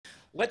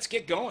let's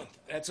get going.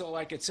 That's all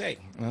I could say.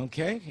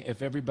 Okay,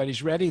 if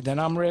everybody's ready, then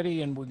I'm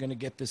ready, and we're going to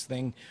get this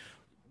thing.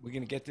 We're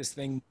going to get this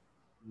thing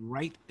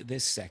right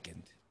this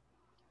second.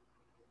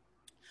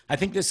 I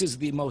think this is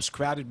the most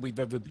crowded we've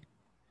ever been.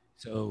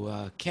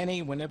 So,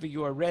 Kenny, whenever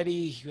you are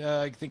ready,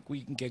 I think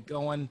we can get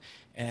going,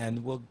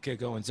 and we'll get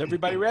going. Is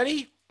everybody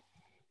ready?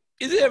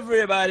 Is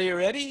everybody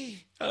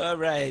ready? All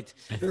right.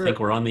 I think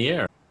we're on the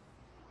air.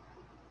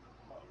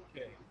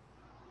 Okay.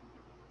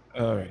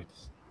 All right.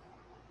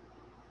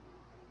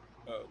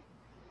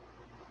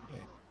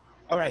 Okay.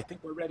 All right. I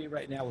think we're ready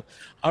right now.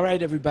 All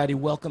right, everybody.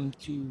 Welcome.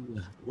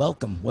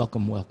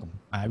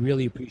 I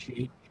really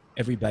appreciate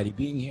everybody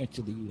being here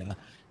to the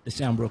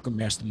SoundBroker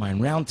Mastermind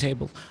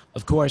Roundtable.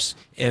 Of course,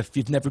 if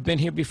you've never been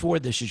here before,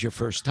 this is your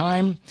first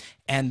time.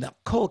 And the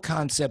whole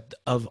concept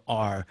of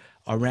our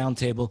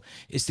roundtable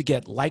is to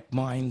get like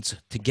minds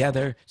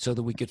together so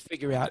that we could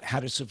figure out how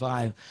to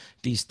survive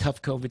these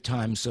tough COVID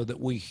times so that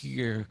we're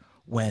here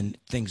when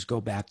things go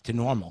back to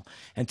normal.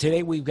 And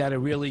today we've got a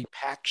really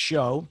packed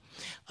show.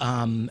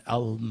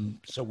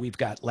 So we've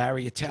got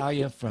Larry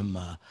Italia from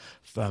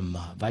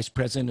Vice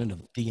President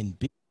of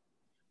D&B.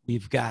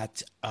 We've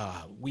got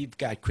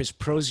Chris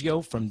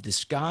Prozio from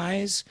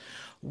Disguise.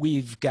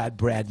 We've got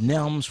Brad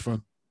Nelms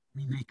from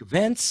Remake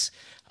Events.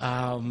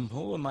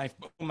 Who am I?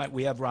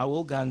 We have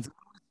Raul Gonzalez.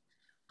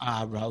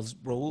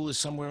 Raul is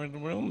somewhere in the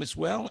room as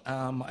well,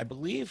 I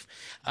believe.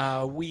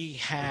 We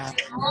have.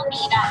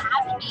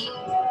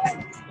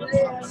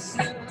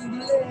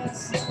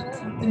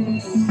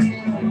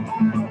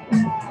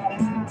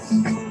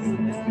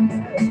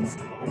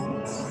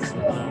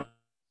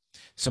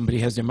 Somebody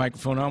has their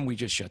microphone on. We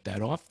just shut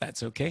that off.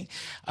 That's okay.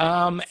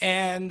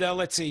 And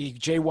let's see,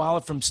 Jay Waller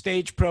from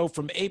Stage Pro,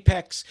 from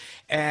Apex.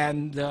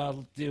 And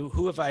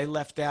who have I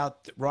left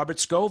out? Robert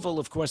Scoville,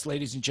 of course,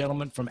 ladies and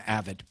gentlemen, from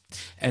Avid.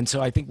 And so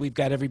I think we've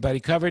got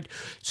everybody covered.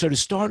 So to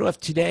start off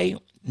today,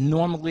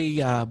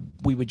 normally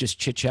we would just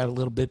chit-chat a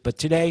little bit. But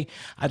today,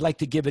 I'd like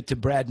to give it to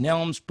Brad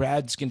Nelms.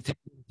 Brad's going to take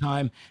the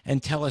time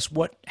and tell us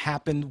what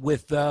happened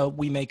with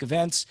We Make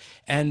Events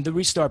and the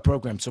Restart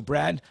program. So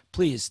Brad,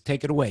 please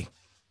take it away.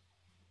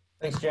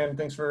 Thanks, Jen.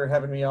 Thanks for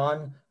having me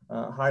on.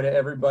 Hi to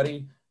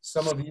everybody.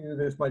 Some of you,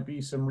 this might be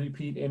some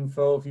repeat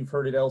info if you've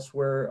heard it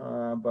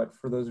elsewhere, but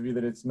for those of you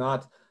that it's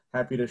not,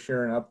 happy to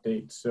share an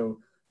update. So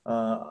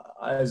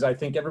as I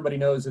think everybody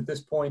knows at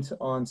this point,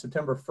 on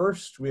September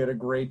 1st, we had a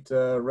great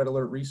Red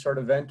Alert Restart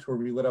event where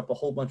we lit up a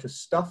whole bunch of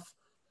stuff.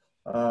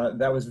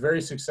 That was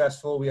very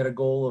successful. We had a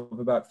goal of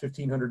about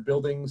 1,500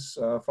 buildings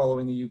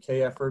following the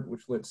UK effort,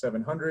 which lit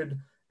 700.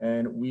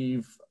 And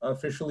we've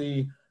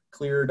officially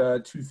cleared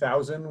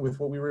 2,000 with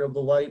what we were able to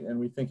light, and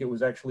we think it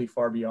was actually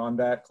far beyond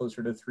that,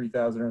 closer to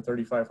 3,000 or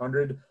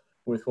 3,500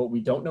 with what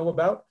we don't know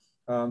about.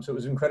 So it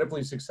was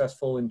incredibly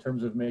successful in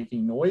terms of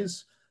making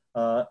noise.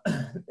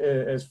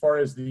 As far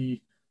as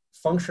the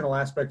functional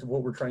aspect of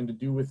what we're trying to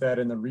do with that,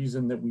 and the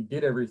reason that we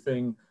did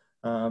everything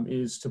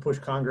is to push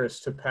Congress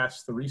to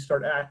pass the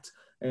Restart Act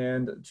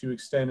and to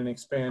extend and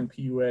expand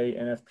PUA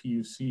and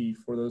FPUC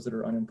for those that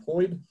are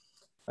unemployed.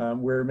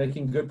 We're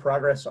making good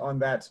progress on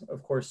that.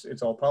 Of course,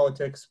 it's all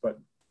politics, but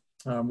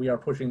we are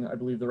pushing, I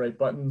believe, the right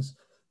buttons.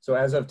 So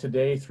as of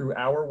today, through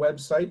our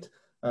website,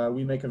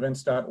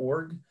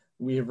 wemakeevents.org,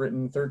 we have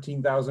written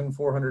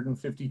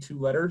 13,452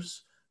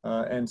 letters,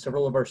 and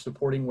several of our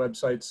supporting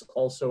websites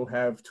also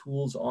have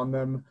tools on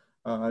them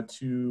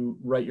to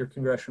write your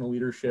congressional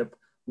leadership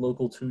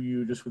local to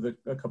you just with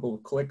a couple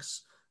of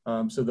clicks.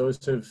 So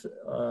those have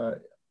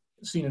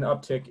seen an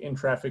uptick in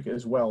traffic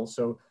as well.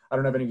 So I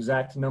don't have an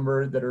exact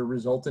number that are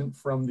resultant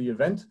from the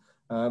event,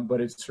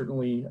 but it's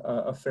certainly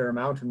a fair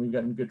amount, and we've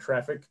gotten good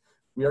traffic.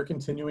 We are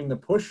continuing the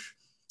push.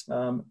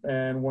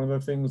 And one of the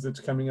things that's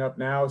coming up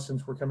now,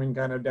 since we're coming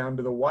kind of down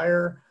to the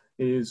wire,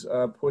 is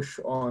a push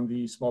on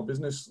the small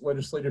business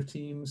legislative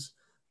teams,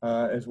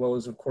 as well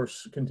as, of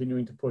course,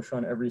 continuing to push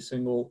on every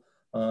single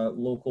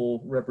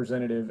local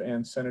representative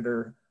and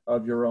senator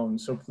of your own.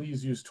 So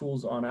please use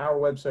tools on our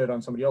website,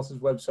 on somebody else's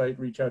website,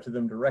 reach out to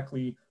them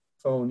directly,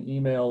 phone,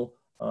 email,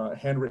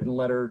 handwritten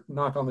letter,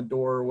 knock on the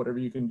door, whatever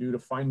you can do to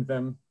find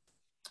them.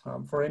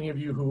 For any of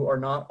you who are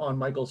not on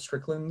Michael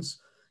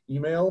Strickland's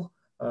email,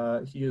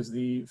 he is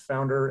the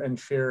founder and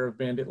chair of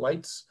Bandit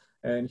Lights,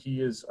 and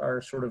he is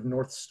our sort of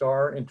North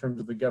Star in terms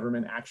of the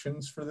government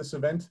actions for this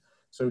event.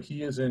 So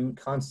he is in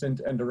constant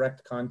and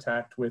direct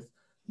contact with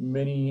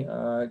many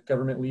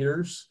government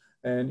leaders,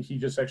 and he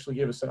just actually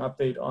gave us an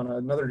update on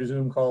another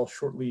Zoom call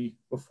shortly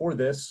before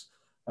this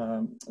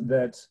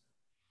that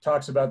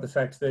talks about the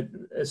fact that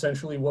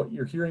essentially what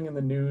you're hearing in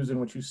the news and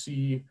what you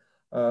see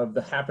of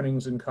the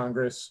happenings in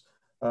Congress,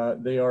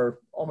 they are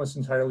almost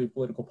entirely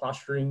political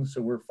posturing.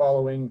 So we're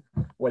following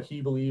what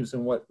he believes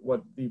and what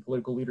the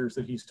political leaders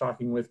that he's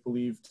talking with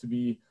believe to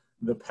be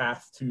the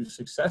path to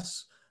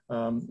success,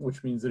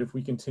 which means that if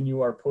we continue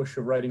our push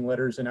of writing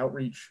letters and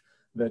outreach,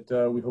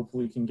 that we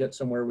hopefully can get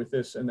somewhere with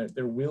this, and that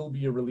there will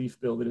be a relief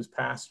bill that is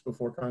passed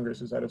before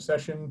Congress is out of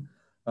session.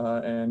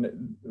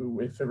 And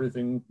if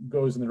everything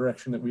goes in the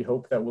direction that we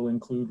hope, that will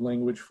include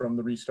language from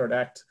the Restart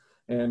Act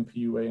and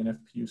PUA and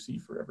FPUC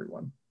for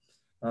everyone.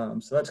 So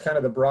that's kind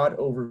of the broad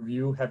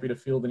overview. Happy to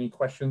field any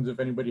questions if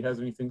anybody has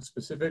anything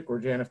specific, or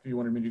Jan, if you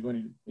wanted me to go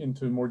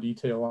into more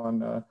detail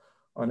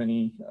on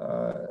any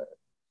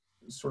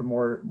sort of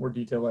more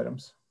detailed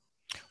items.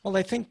 Well,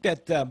 I think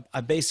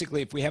that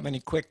basically, if we have any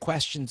quick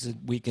questions,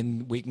 we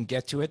can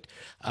get to it.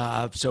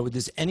 So,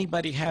 does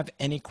anybody have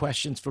any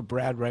questions for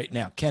Brad right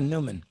now? Ken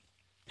Newman.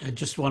 I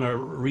just want to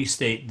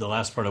restate the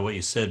last part of what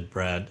you said,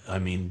 Brad. I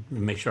mean,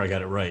 make sure I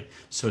got it right.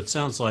 So it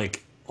sounds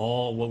like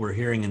all what we're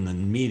hearing in the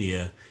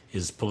media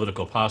is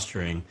political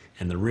posturing,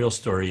 and the real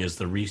story is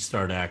the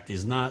Restart Act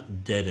is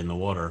not dead in the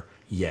water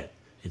yet.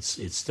 It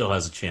still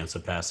has a chance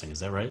of passing. Is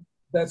that right?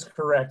 That's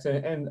correct.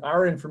 And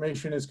our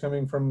information is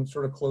coming from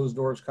sort of closed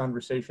doors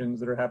conversations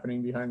that are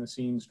happening behind the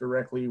scenes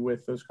directly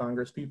with those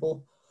Congress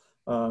people.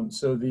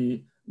 So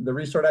the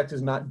Restart Act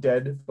is not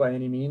dead by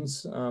any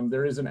means.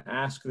 There is an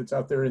ask that's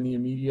out there in the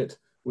immediate,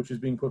 which is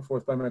being put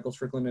forth by Michael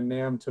Strickland and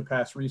NAM to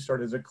pass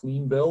Restart as a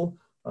clean bill.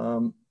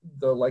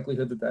 The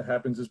likelihood that that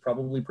happens is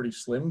probably pretty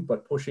slim,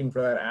 but pushing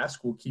for that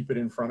ask will keep it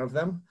in front of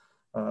them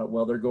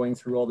while they're going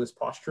through all this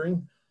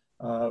posturing.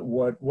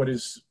 What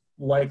is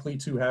likely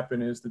to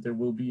happen is that there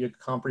will be a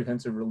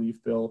comprehensive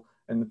relief bill,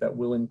 and that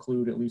will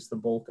include at least the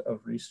bulk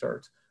of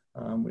Restart,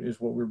 is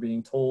what we're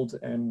being told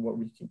and what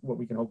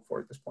we can hope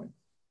for at this point.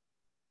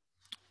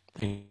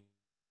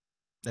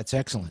 That's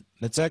excellent.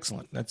 That's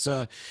excellent. That's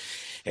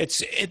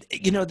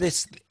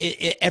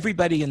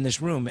everybody in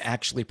this room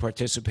actually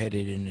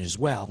participated in it as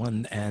well,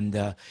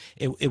 and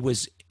it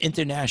was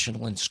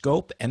international in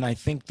scope, and I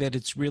think that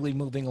it's really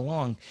moving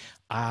along.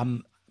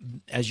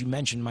 As you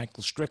mentioned,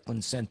 Michael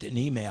Strickland sent an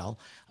email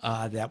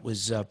that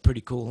was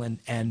pretty cool.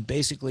 And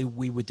basically,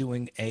 we were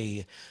doing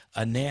a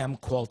NAM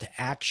call to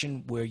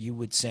action where you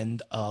would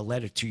send a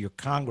letter to your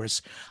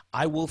Congress.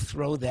 I will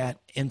throw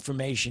that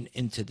information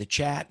into the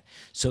chat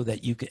so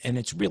that you can, and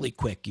it's really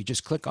quick. You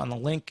just click on the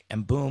link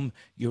and boom,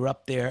 you're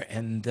up there,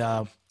 and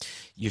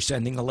you're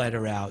sending a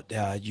letter out.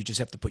 You just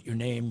have to put your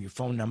name, your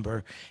phone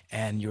number,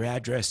 and your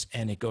address,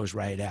 and it goes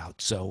right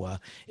out. So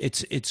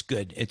it's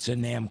good. It's a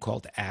NAM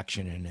call to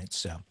action, and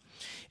it's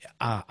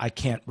I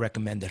can't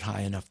recommend it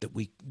high enough that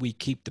we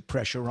keep the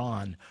pressure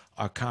on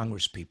our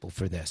Congress people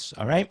for this.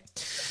 All right.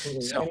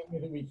 Absolutely. So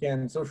anything that we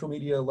can, social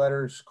media,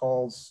 letters,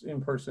 calls,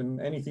 in person,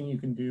 anything you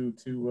can do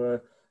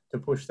to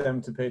push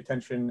them to pay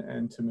attention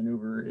and to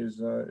maneuver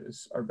is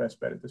our best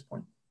bet at this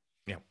point.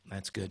 Yeah,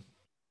 that's good.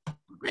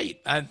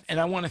 Great. And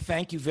I want to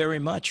thank you very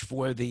much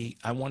for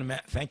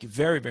thank you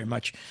very, very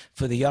much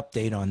for the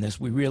update on this.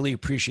 We really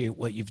appreciate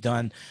what you've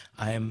done.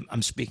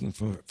 I'm speaking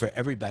for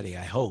everybody,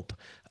 I hope.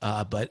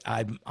 But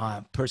I'm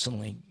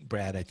personally,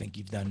 Brad, I think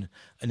you've done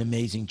an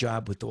amazing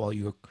job with all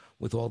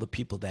the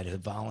people that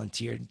have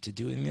volunteered to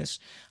doing this.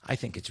 I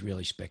think it's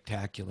really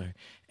spectacular.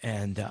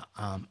 And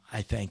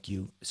I thank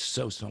you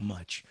so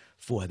much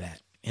for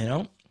that.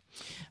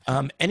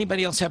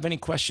 Anybody else have any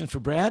questions for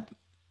Brad?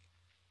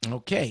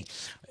 Okay,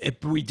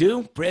 if we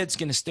do, Brad's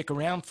going to stick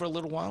around for a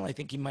little while. I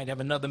think he might have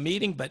another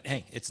meeting, but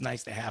hey, it's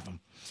nice to have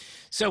him.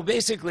 So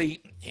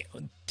basically,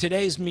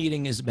 today's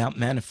meeting is about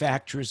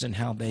manufacturers and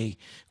how they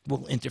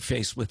will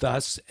interface with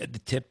us, the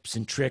tips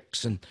and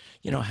tricks, and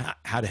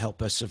how to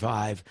help us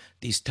survive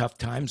these tough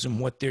times and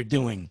what they're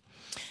doing.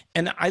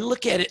 And I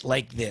look at it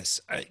like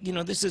this.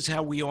 This is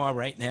how we are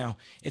right now.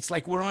 It's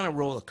like we're on a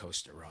roller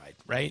coaster ride,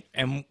 right?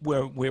 And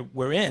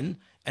we're in,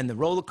 and the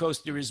roller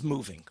coaster is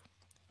moving,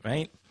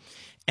 right?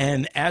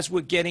 And as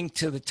we're getting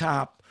to the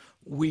top,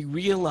 we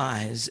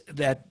realize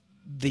that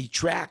the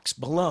tracks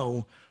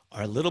below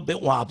are a little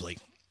bit wobbly.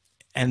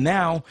 And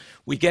now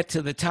we get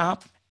to the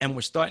top and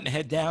we're starting to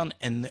head down.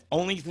 And the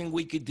only thing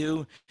we could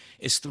do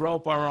is throw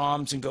up our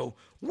arms and go,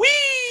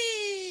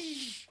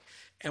 whee!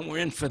 And we're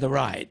in for the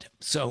ride.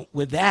 So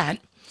with that,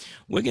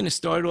 we're going to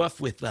start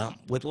off with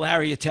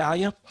Larry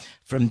Italia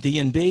from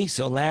D&B.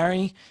 So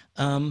Larry,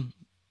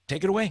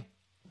 take it away.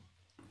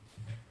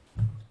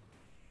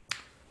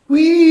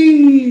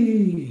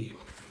 Whee!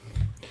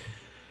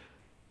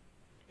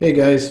 Hey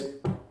guys,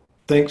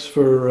 thanks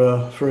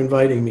for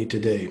inviting me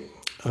today.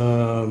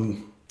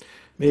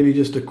 Maybe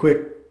just a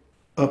quick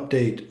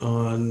update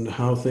on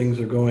how things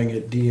are going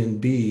at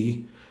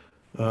D&B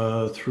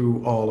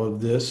through all of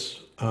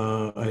this.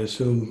 I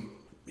assume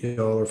you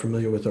all are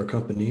familiar with our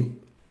company.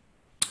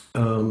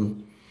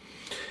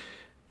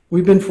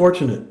 We've been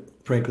fortunate,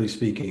 frankly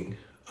speaking.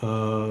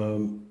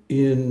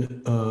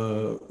 In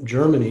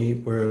Germany,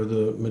 where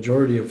the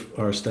majority of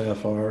our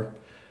staff are,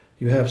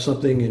 you have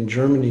something in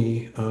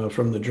Germany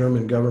from the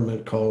German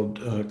government called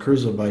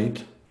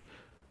Kurzarbeit.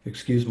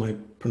 Excuse my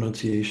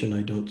pronunciation,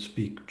 I don't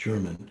speak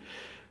German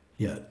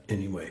yet,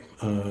 anyway.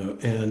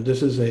 And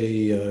this is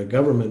a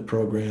government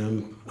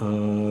program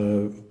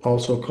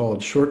also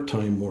called short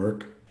time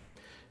work.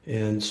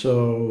 And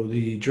so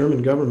the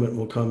German government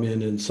will come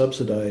in and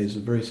subsidize a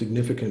very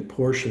significant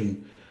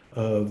portion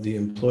of the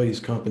employee's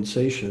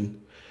compensation.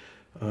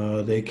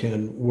 They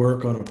can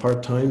work on a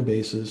part-time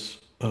basis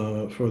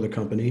for the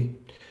company,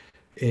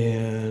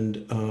 and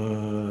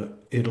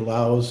it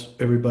allows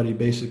everybody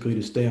basically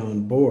to stay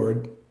on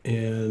board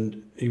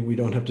and we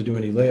don't have to do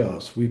any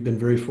layoffs. We've been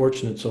very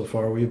fortunate so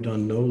far. We've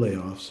done no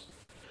layoffs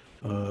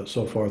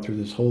so far through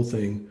this whole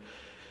thing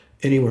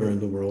anywhere in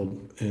the world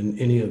in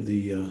any of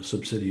the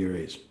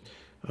subsidiaries.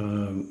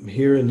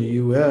 Here in the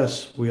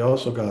US, we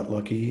also got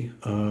lucky.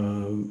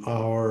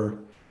 Our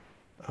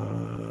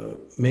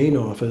main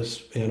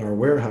office and our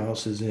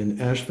warehouse is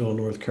in Asheville,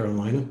 North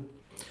Carolina.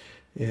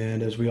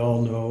 And as we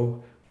all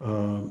know,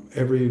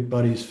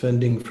 everybody's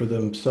fending for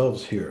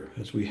themselves here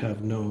as we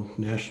have no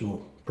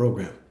national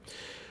program.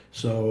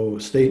 So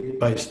state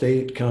by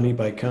state, county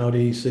by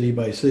county, city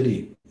by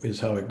city is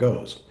how it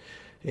goes.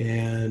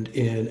 And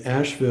in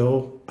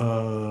Asheville,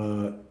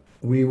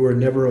 we were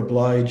never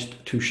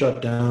obliged to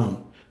shut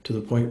down to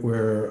the point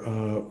where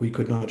we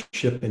could not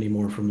ship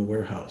anymore from the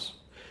warehouse.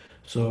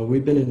 So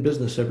we've been in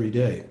business every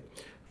day.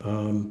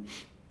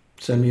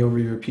 Send me over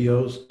your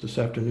POs this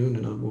afternoon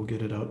and we'll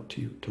get it out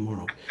to you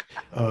tomorrow.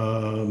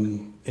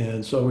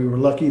 And so we were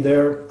lucky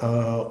there.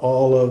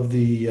 All of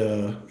the,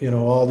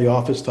 all the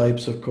office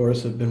types, of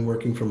course, have been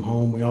working from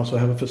home. We also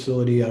have a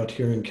facility out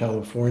here in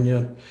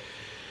California,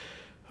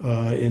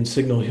 in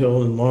Signal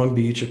Hill and Long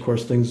Beach. Of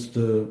course,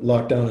 the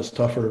lockdown is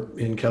tougher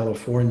in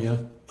California,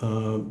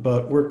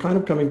 but we're kind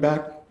of coming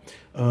back.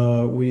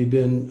 We've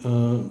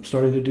been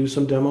starting to do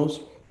some demos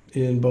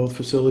in both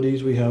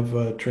facilities. We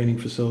have training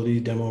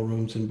facilities, demo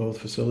rooms in both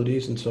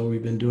facilities, and so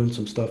we've been doing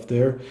some stuff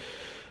there.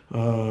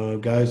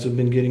 Guys have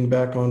been getting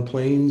back on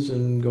planes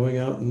and going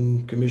out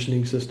and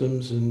commissioning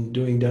systems and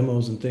doing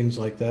demos and things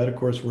like that. Of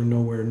course, we're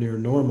nowhere near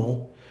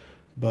normal,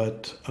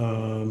 but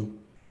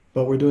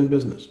we're doing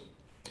business.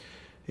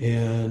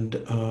 And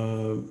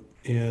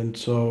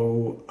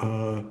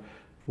so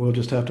we'll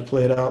just have to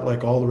play it out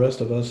like all the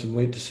rest of us and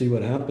wait to see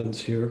what happens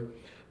here.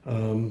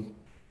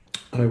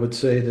 I would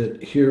say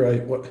that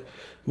here,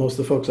 most of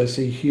the folks I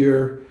see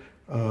here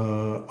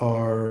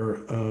are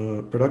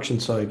production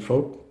side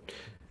folk,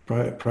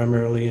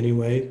 primarily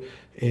anyway.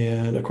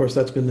 And of course,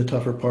 that's been the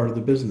tougher part of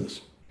the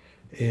business.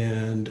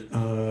 And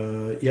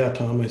yeah,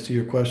 Tom, I see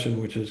your question,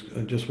 which is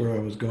just where I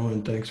was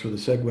going. Thanks for the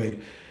segue.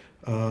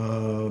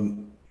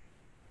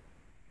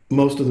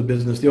 Most of the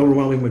business, the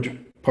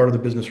overwhelming part of the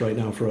business right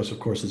now for us, of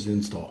course, is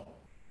install.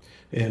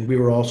 And we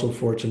were also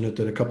fortunate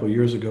that a couple of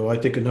years ago, I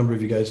think a number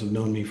of you guys have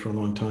known me for a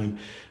long time.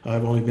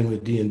 I've only been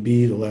with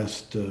D&B the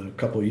last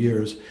couple of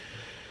years.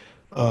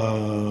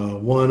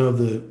 One of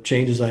the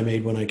changes I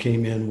made when I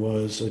came in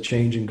was a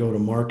change in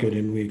go-to-market,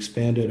 and we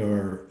expanded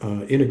our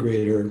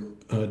integrator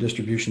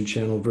distribution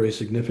channel very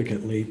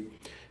significantly.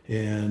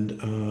 And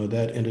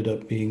that ended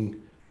up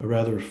being a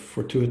rather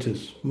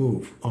fortuitous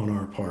move on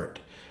our part.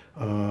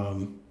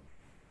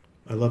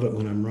 I love it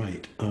when I'm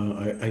right.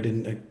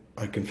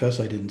 I confess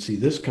I didn't see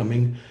this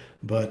coming,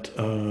 but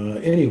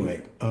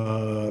anyway,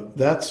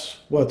 that's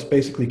what's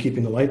basically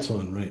keeping the lights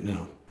on right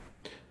now.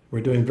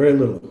 We're doing very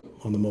little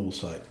on the mobile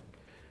side,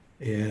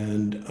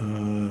 and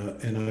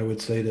I would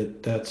say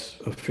that that's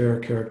a fair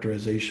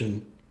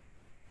characterization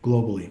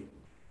globally,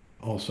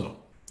 also.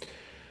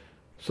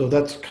 So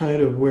that's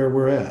kind of where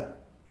we're at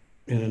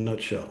in a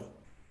nutshell.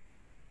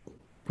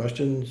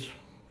 Questions?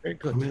 Very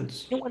good.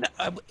 Comments? You know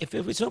what, if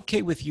it was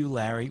okay with you,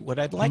 Larry, what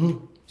I'd like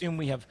to assume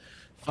we have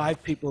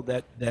 5 people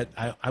that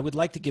I would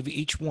like to give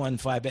each one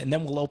 5, and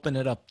then we'll open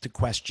it up to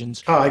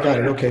questions. Oh, I got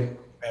it. Okay.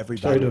 For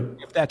everybody.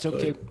 If that's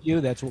okay with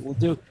you, that's what we'll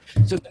do.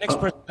 So the next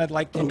person I'd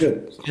like to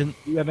introduce, do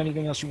you have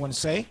anything else you want to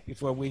say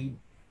before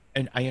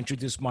I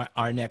introduce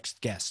our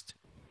next guest?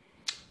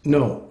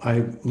 No,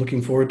 I'm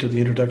looking forward to the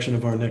introduction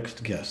of our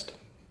next guest.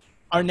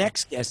 Our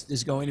next guest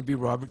is going to be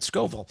Robert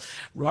Scoville.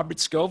 Robert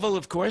Scoville,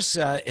 of course,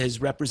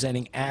 is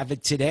representing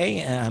Avid today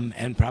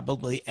and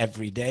probably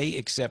every day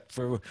except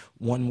for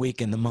 1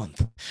 week in the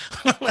month.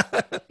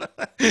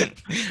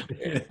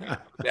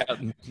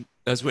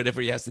 Does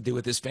whatever he has to do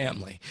with his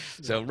family.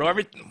 So,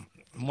 Robert,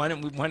 why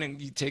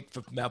don't you take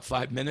for about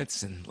 5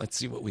 minutes and let's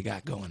see what we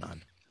got going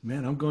on.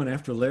 Man, I'm going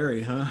after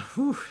Larry, huh?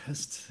 Whew,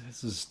 this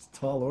is a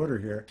tall order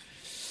here.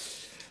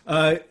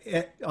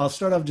 I'll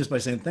start off just by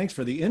saying thanks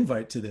for the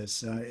invite to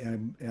this.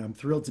 I'm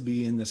thrilled to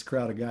be in this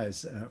crowd of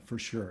guys for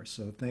sure.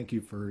 So thank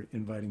you for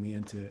inviting me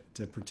in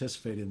to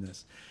participate in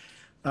this.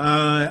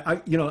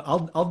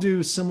 I'll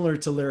do similar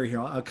to Larry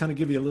here. I'll kind of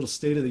give you a little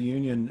state of the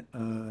union,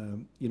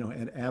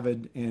 at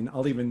Avid, and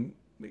I'll even,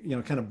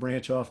 kind of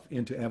branch off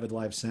into Avid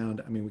Live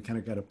Sound. I mean, we kind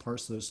of got to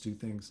parse those two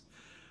things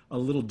a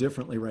little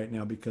differently right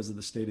now because of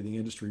the state of the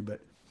industry,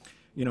 but,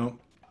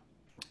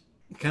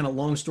 kind of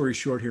long story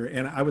short here,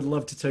 and I would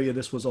love to tell you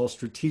this was all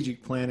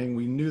strategic planning.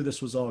 We knew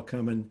this was all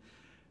coming.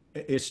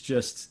 It's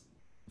just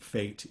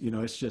fate,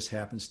 it's just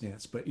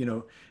happenstance. But,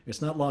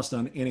 it's not lost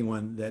on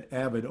anyone that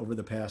Avid over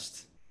the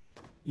past,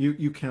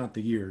 you count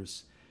the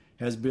years,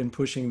 has been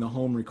pushing the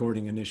home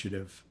recording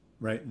initiative,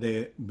 right?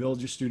 They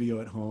build your studio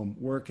at home,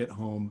 work at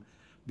home,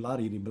 blah,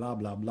 blah, blah,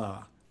 blah,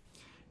 blah.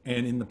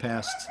 And in the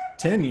past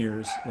 10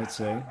 years, let's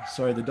say,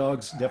 sorry, the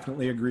dogs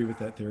definitely agree with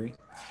that theory.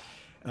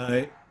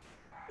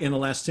 In the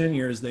last 10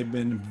 years, they've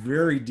been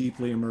very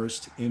deeply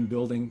immersed in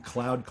building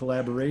cloud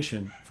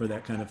collaboration for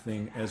that kind of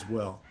thing as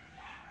well.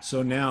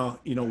 So now,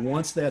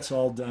 once that's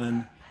all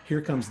done,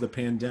 here comes the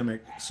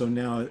pandemic. So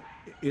now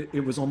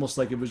it was almost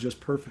like it was just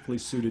perfectly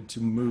suited to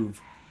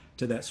move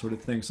to that sort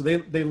of thing. So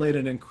they laid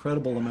an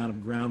incredible amount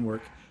of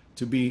groundwork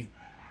to be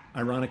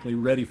ironically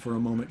ready for a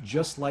moment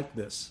just like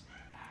this.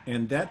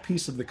 And that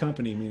piece of the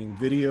company, meaning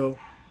video,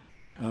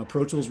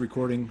 Pro Tools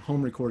recording,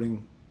 home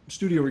recording,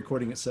 studio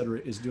recording, etc.,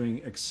 is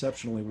doing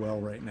exceptionally well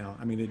right now.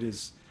 I mean, it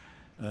is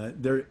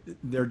they're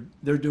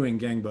doing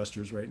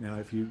gangbusters right now.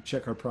 If you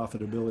check our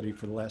profitability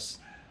for the last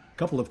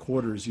couple of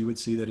quarters, you would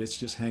see that it's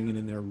just hanging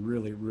in there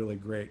really, really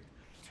great.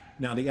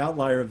 Now, the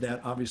outlier of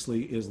that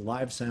obviously is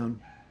live sound,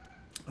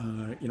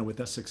 with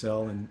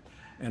S6L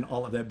and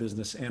all of that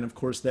business. And of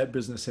course, that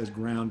business has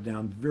ground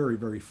down very,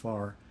 very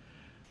far.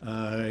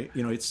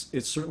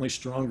 It's certainly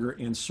stronger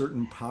in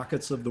certain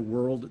pockets of the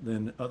world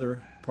than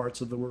other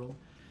parts of the world.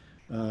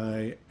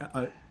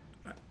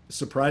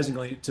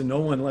 Surprisingly, to no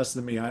one less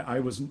than me,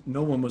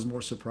 no one was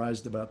more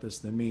surprised about this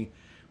than me.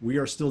 We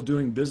are still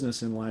doing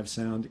business in live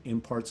sound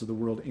in parts of the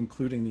world,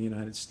 including the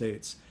United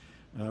States.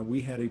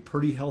 We had a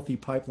pretty healthy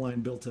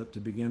pipeline built up to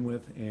begin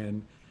with,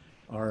 and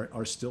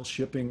are still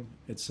shipping,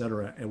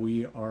 etc.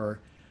 And our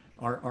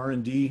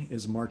R&D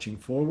is marching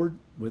forward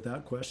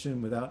without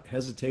question, without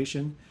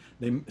hesitation.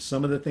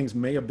 Some of the things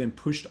may have been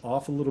pushed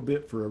off a little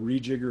bit for a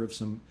rejigger of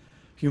some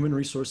human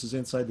resources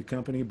inside the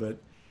company, but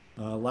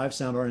live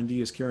sound R&D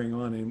is carrying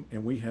on,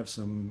 and we have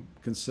some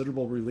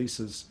considerable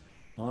releases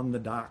on the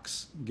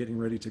docks getting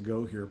ready to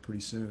go here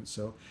pretty soon.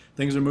 So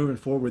things are moving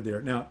forward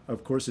there. Now,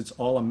 of course, it's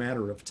all a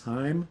matter of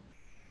time.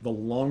 The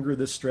longer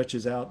this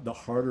stretches out, the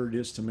harder it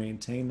is to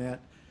maintain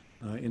that.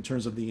 In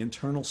terms of the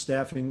internal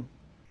staffing,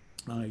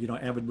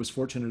 Avid was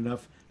fortunate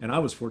enough, and I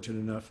was fortunate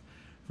enough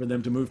for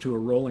them to move to a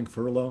rolling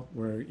furlough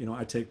where,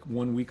 I take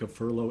 1 week of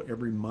furlough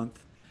every month.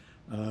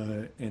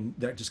 And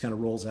that just kind of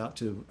rolls out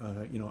to,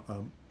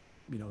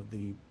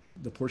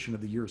 the portion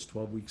of the year is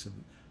 12 weeks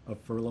of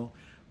furlough.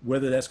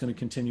 Whether that's going to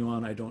continue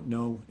on, I don't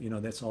know.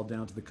 That's all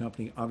down to the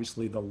company.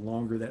 Obviously, the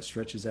longer that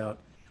stretches out,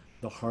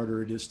 the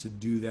harder it is to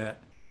do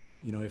that.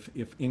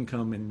 If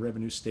income and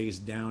revenue stays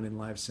down in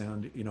live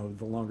sound,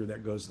 the longer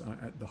that goes,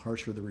 the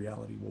harsher the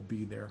reality will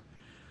be there.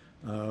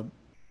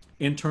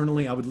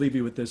 Internally, I would leave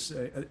you with this.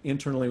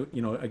 Internally,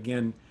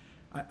 again,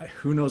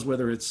 who knows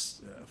whether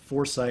it's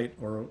foresight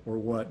or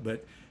what,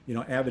 but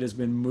Avid has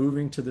been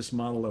moving to this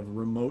model of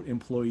remote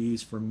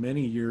employees for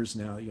many years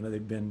now.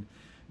 They've been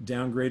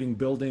downgrading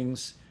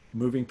buildings,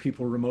 moving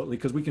people remotely,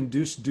 because we can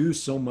do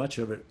so much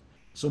of it,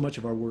 so much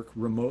of our work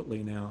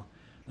remotely now,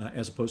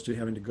 as opposed to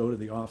having to go to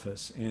the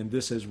office. And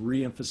this has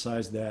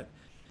re-emphasized that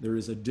there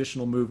is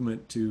additional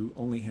movement to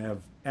only have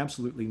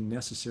absolutely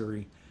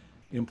necessary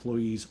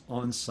employees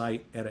on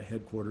site at a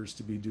headquarters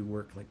to do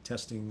work like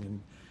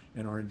testing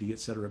and R&D, et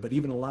cetera. But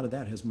even a lot of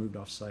that has moved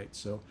off site.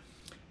 So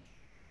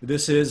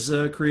this has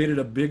created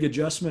a big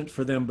adjustment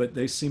for them, but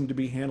they seem to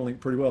be handling it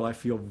pretty well. I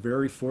feel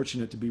very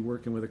fortunate to be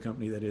working with a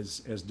company that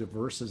is as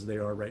diverse as they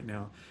are right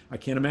now. I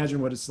can't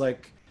imagine what it's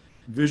like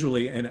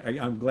visually, and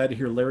I'm glad to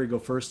hear Larry go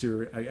first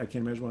here. I can't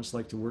imagine what it's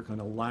like to work on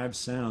a live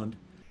sound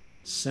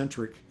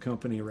centric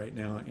company right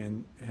now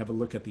and have a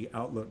look at the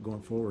outlook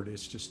going forward.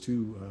 It's just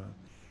too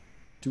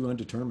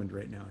undetermined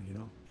right now,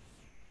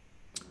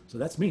 So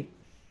that's me.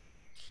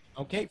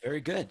 Okay,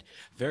 very good.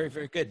 Very,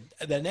 very good.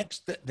 The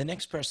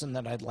next person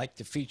that I'd like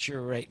to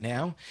feature right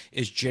now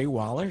is Jay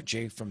Waller,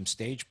 Jay from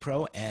Stage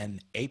Pro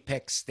and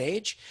Apex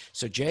Stage.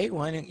 So Jay,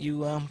 why don't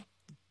you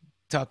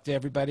talk to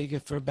everybody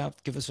give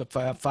us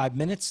 5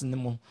 minutes, and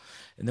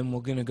then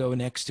we're going to go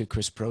next to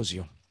Chris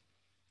Prozio.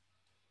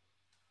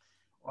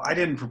 Well, I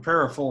didn't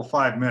prepare a full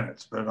 5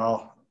 minutes, but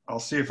I'll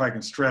see if I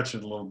can stretch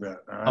it a little bit.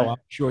 All right? Oh, I'm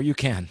sure you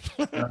can.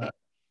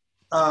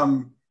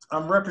 I'm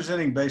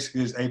representing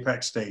basically as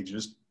Apex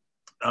Stages.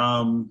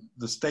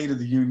 The State of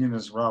the Union,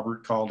 as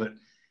Robert called it,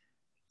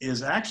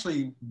 is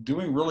actually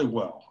doing really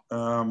well.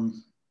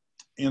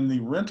 In the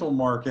rental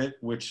market,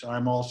 which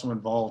I'm also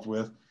involved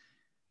with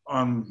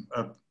on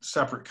a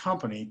separate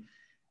company,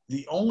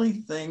 the only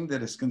thing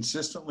that has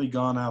consistently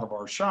gone out of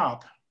our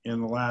shop in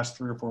the last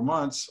 3 or 4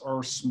 months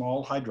are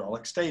small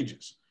hydraulic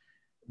stages.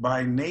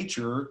 By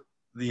nature,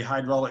 the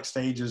hydraulic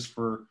stages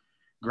for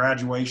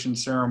graduation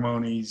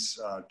ceremonies,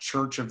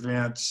 church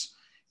events,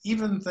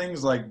 even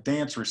things like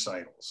dance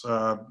recitals.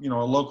 A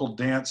local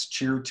dance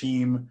cheer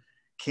team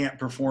can't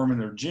perform in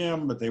their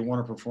gym, but they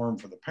want to perform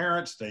for the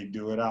parents. They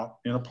do it out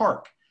in a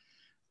park.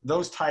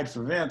 Those types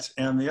of events.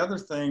 And the other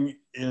thing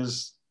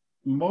is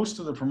most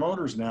of the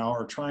promoters now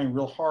are trying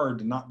real hard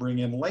to not bring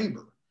in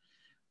labor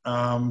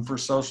for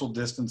social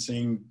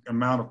distancing,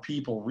 amount of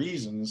people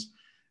reasons.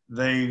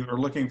 They are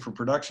looking for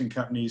production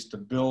companies to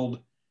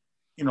build,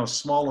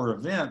 smaller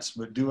events,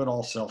 but do it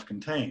all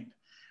self-contained.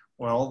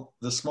 Well,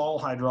 the small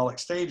hydraulic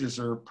stages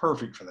are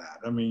perfect for that.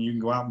 I mean, you can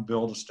go out and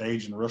build a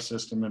stage and roof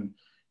system in,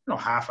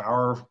 half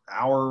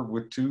hour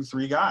with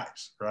 2-3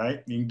 guys,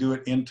 right? You can do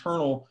it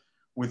internal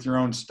with your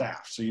own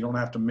staff, so you don't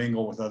have to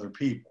mingle with other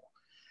people.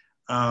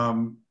 I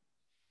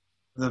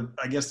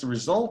guess the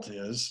result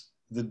is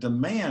the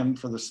demand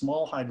for the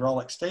small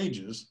hydraulic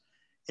stages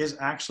is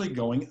actually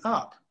going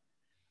up.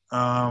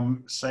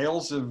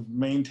 Sales have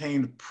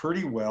maintained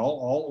pretty well.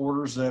 All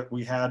orders that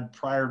we had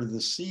prior to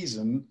the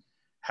season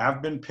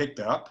have been picked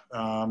up.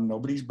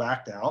 Nobody's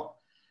backed out.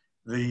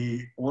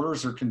 The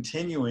orders are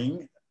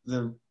continuing.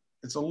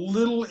 It's a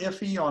little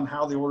iffy on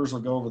how the orders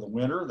will go over the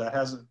winter. That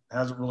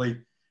hasn't really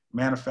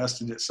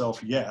manifested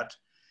itself yet.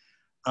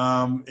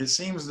 It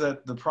seems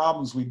that the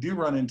problems we do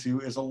run into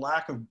is a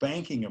lack of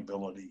banking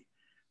ability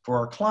for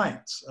our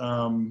clients.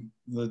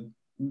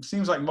 It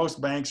seems like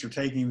most banks are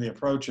taking the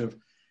approach of,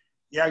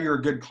 yeah, you're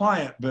a good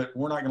client, but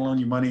we're not going to loan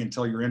you money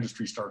until your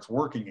industry starts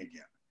working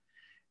again.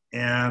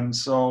 And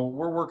so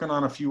we're working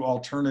on a few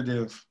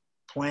alternative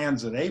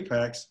plans at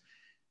Apex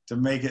to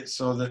make it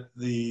so that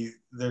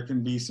there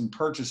can be some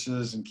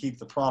purchases and keep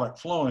the product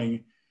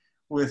flowing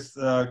with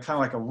kind of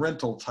like a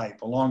rental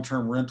type, a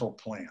long-term rental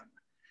plan.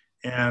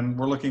 And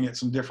we're looking at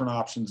some different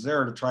options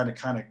there to try to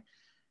kind of,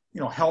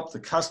 help the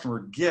customer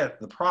get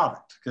the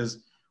product.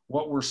 Because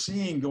what we're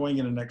seeing going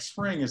into next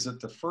spring is that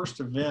the first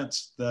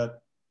events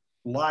that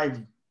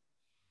live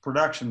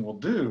production will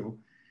do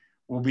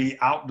will be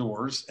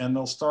outdoors, and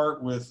they'll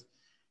start with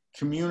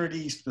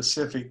community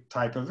specific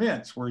type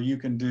events where you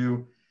can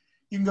go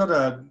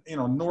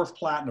to, North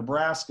Platte,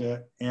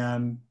 Nebraska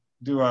and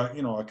do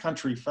a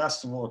country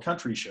festival, a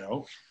country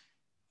show.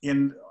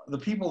 And the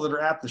people that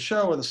are at the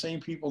show are the same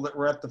people that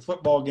were at the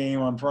football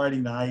game on Friday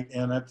night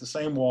and at the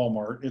same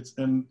Walmart.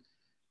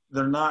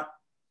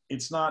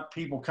 It's not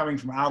people coming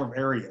from out of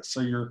area.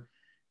 So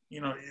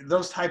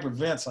those type of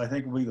events, I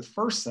think, will be the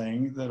first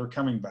thing that are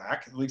coming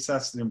back. At least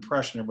that's the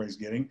impression everybody's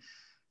getting.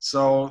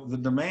 So the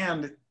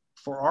demand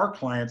for our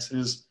clients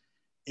is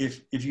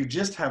if you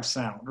just have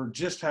sound or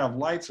just have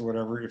lights or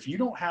whatever, if you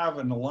don't have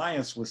an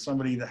alliance with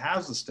somebody that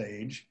has a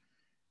stage,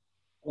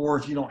 or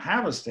if you don't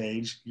have a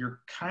stage,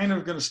 you're kind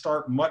of going to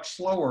start much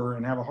slower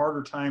and have a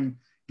harder time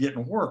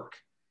getting work.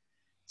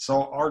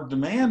 So our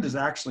demand is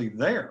actually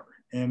there,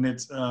 and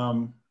it's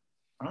good.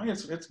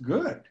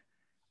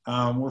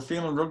 We're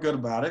feeling real good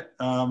about it.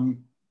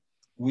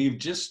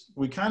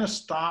 We kind of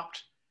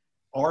stopped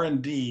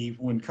R&D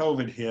when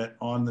COVID hit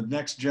on the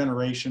next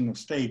generation of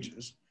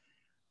stages.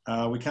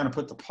 We kind of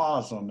put the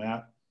pause on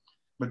that,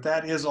 but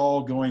that is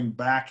all going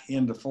back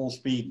into full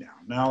speed now.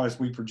 Now, as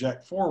we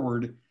project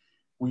forward,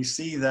 we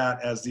see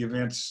that as the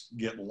events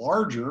get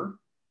larger,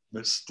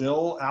 but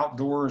still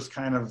outdoors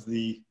kind of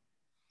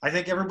I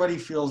think everybody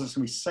feels it's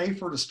gonna be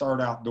safer to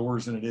start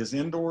outdoors than it is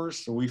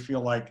indoors. So we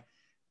feel like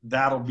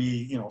that'll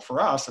be,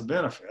 for us, a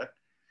benefit.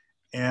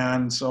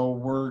 And so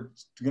we're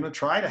going to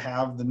try to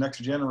have the next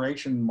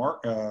generation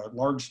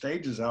large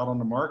stages out on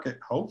the market,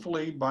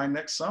 hopefully by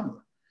next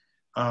summer.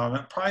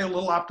 Probably a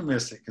little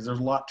optimistic because there's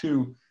a lot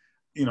to,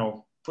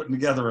 putting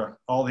together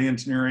all the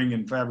engineering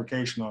and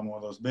fabrication on one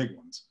of those big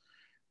ones.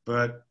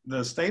 But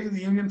the State of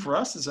the Union for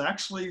us is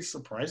actually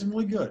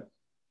surprisingly good.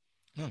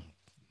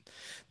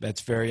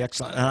 That's very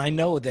excellent. And I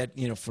know that,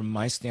 from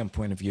my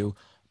standpoint of view,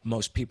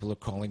 most people are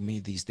calling me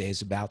these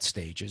days about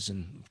stages.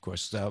 And of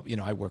course,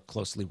 I work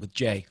closely with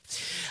Jay.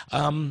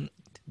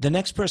 The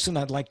next person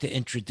I'd like to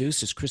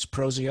introduce is Chris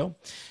Prozio.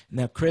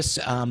 Now, Chris,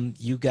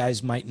 you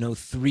guys might know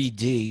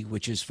 3D,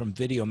 which is from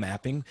video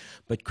mapping,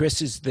 but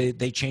Chris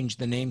they changed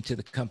the name to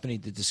the company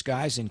to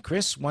Disguise. And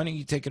Chris, why don't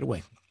you take it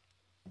away?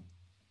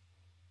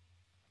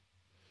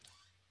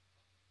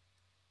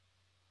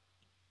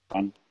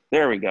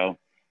 There we go.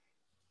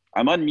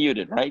 I'm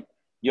unmuted, right?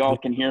 You all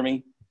can hear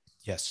me?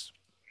 Yes.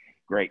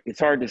 Great. It's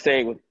hard to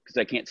say because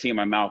I can't see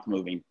my mouth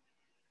moving.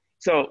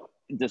 So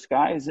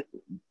Disguise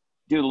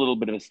did a little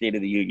bit of a State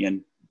of the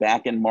Union.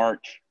 Back in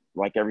March,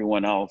 like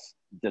everyone else,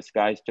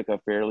 Disguise took a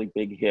fairly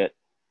big hit.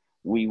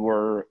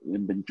 The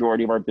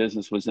majority of our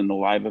business was in the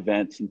live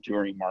events and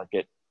touring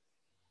market.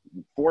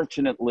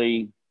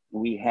 Fortunately,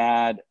 we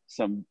had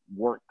some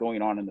work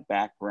going on in the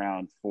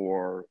background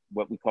for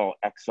what we call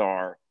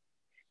XR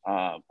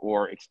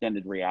or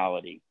extended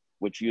reality,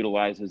 which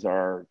utilizes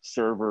our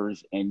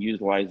servers and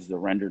utilizes the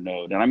render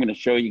node. And I'm going to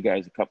show you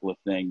guys a couple of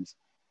things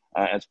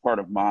as part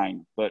of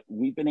mine, but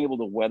we've been able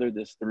to weather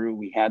this through.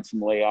 We had some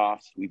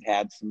layoffs, we've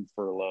had some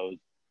furloughs,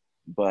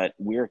 but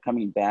we're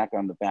coming back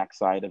on the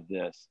backside of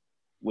this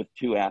with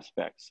two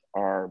aspects.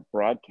 Our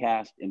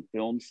broadcast and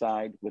film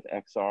side with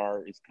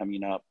XR is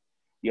coming up.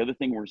 The other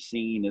thing we're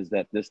seeing is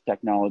that this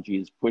technology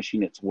is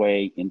pushing its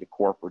way into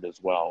corporate as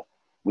well.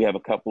 We have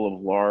a couple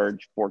of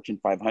large Fortune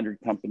 500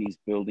 companies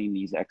building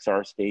these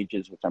XR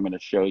stages, which I'm going to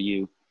show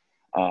you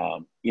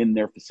in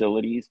their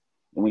facilities.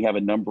 And we have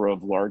a number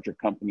of larger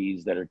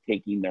companies that are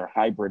taking their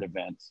hybrid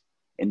events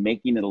and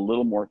making it a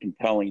little more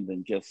compelling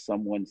than just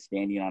someone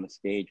standing on a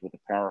stage with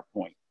a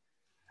PowerPoint.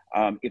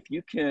 If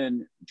you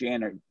can,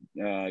 Jan,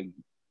 can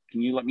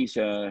you let me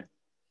share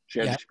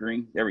the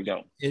screen? There we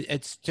go.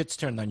 It's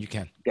turned on. You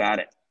can. Got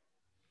it.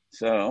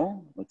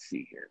 So let's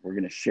see here. We're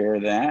going to share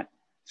that.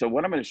 So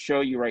what I'm going to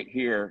show you right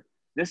here,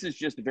 this is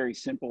just a very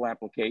simple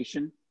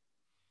application.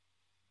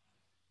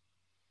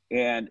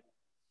 And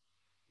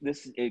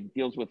it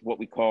deals with what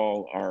we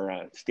call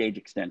our stage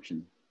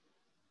extension.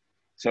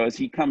 So as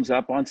he comes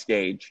up on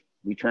stage,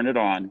 we turn it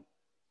on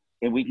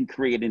and we can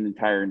create an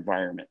entire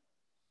environment.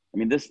 I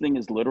mean, this thing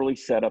is literally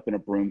set up in a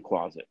broom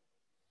closet.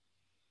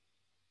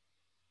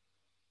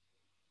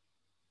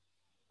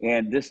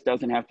 And this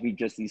doesn't have to be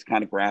just these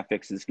kind of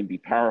graphics. This can be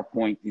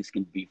PowerPoint. This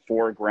can be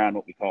foreground,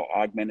 what we call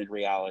augmented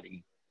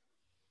reality.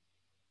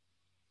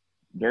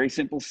 Very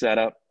simple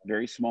setup,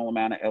 very small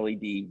amount of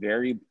LED,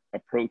 very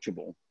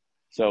approachable.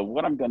 So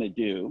what I'm going to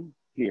do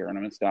here, and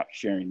I'm going to stop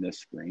sharing this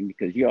screen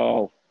because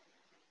y'all,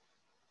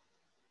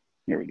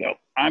 here we go.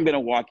 I'm going to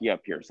walk you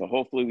up here. So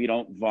hopefully we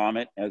don't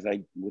vomit as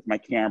with my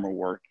camera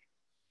work.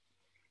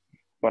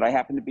 But I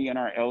happen to be in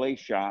our LA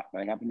shop.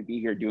 I happen to be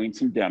here doing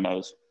some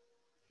demos.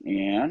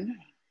 And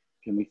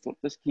can we flip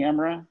this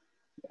camera?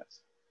 Yes.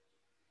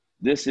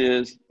 This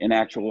is an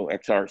actual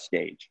XR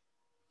stage.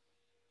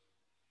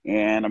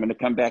 And I'm going to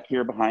come back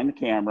here behind the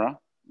camera,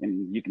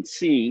 and you can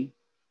see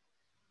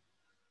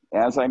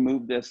as I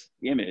move this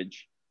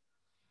image,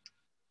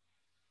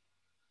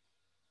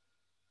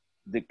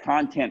 the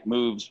content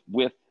moves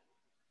with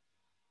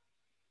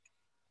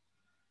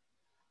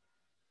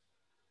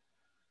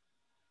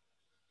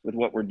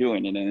what we're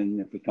doing. And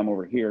then if we come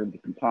over here, the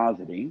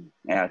compositing,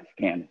 it's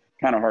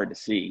kind of hard to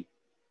see.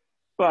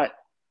 But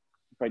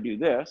if I do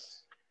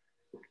this,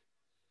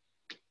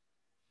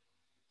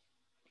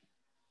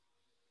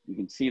 you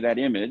can see that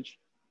image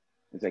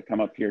as I come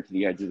up here to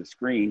the edge of the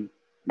screen.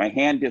 My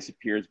hand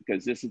disappears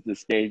because this is the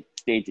stage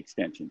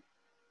extension.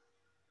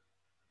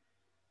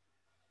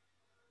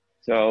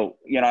 So,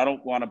 you know, I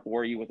don't want to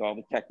bore you with all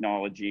the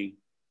technology.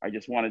 I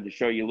just wanted to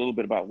show you a little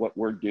bit about what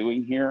we're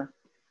doing here.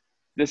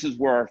 This is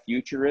where our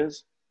future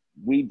is.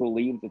 We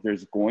believe that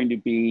there's going to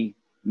be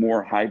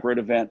more hybrid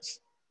events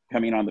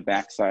coming on the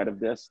backside of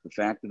this. The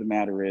fact of the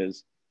matter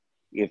is,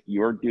 if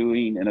you're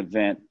doing an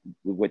event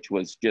which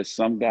was just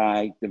some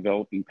guy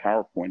developing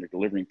PowerPoint or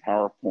delivering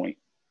PowerPoint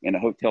in a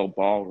hotel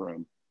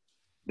ballroom,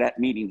 that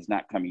meeting's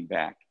not coming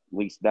back. At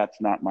least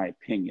that's not my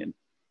opinion.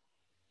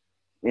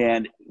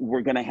 And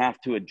we're going to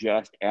have to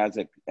adjust as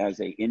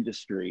a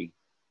industry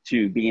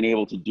to being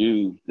able to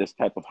do this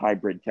type of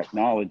hybrid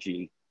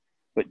technology,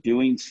 but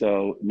doing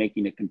so,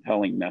 making a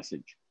compelling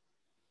message.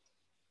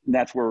 And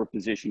that's where we're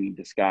positioning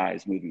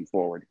Disguise moving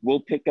forward. We'll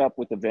pick up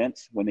with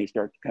events when they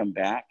start to come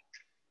back.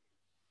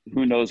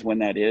 Who knows when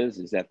that is?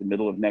 Is that the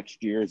middle of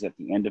next year? Is that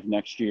the end of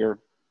next year?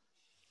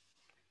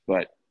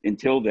 But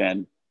until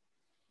then,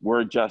 we're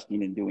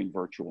adjusting and doing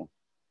virtual.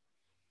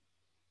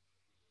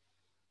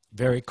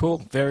 Very cool.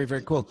 Very,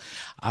 very cool.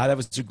 That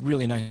was a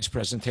really nice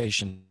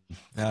presentation.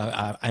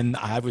 And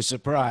I was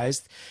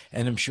surprised,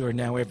 and I'm sure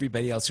now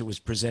everybody else who was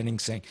presenting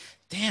saying,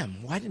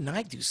 damn, why didn't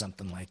I do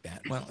something like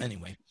that? Well,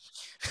 anyway.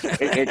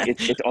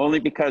 It's only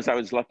because I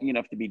was lucky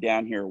enough to be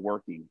down here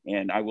working.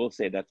 And I will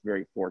say that's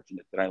very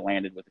fortunate that I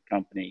landed with a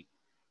company,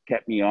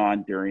 kept me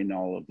on during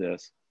all of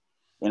this.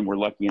 And we're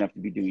lucky enough to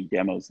be doing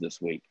demos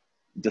this week,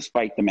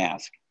 despite the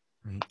mask.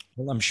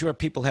 Well, I'm sure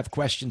people have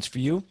questions for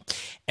you.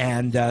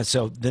 And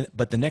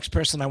but the next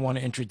person I want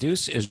to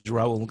introduce is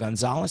Raul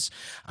Gonzalez.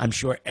 I'm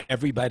sure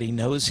everybody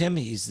knows him.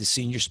 He's the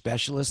senior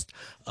specialist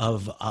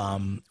of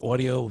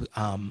audio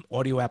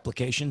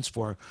applications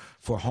for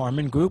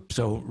Harman Group.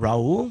 So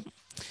Raul,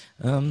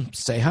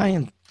 say hi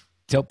and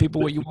tell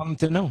people what you want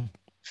them to know.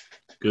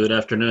 Good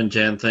afternoon,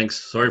 Jan.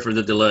 Thanks. Sorry for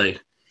the delay.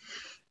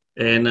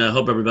 And I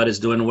hope everybody's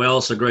doing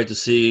well. So great to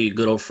see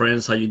good old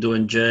friends. How you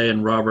doing, Jay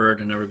and Robert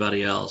and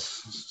everybody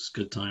else? It's a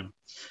good time.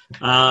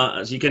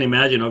 As you can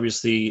imagine,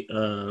 obviously,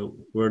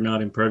 we're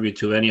not impervious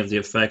to any of the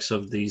effects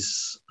of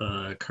this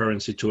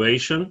current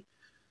situation.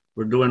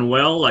 We're doing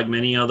well. Like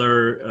many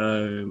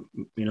other,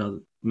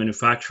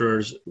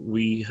 manufacturers,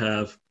 we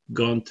have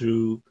gone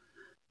through,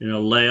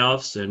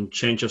 layoffs and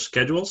change of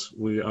schedules.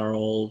 We are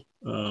all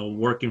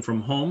working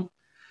from home.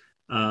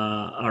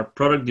 Our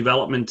product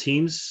development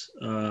teams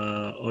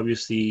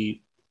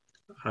obviously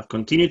have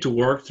continued to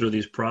work through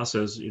this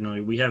process.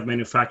 We have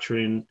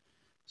manufacturing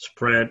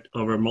spread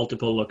over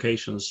multiple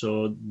locations.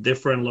 So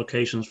different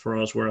locations for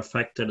us were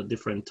affected at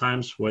different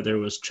times, whether it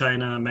was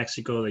China,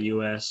 Mexico, the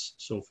US,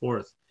 so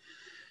forth.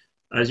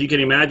 As you can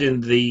imagine,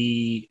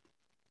 the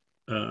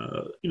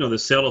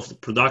sale of the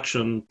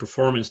production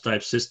performance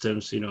type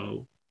systems,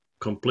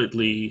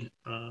 completely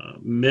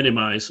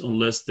minimized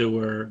unless they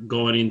were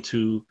going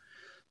into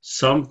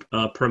some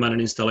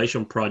permanent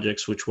installation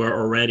projects, which were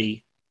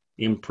already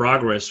in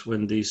progress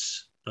when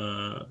this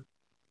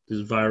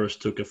virus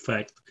took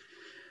effect.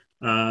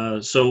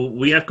 So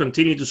we have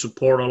continued to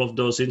support all of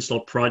those install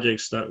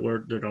projects that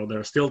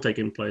are still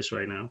taking place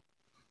right now.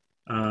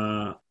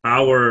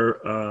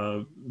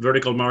 Our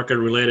vertical market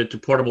related to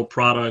portable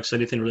products,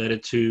 anything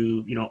related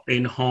to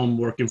in-home,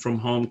 working from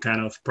home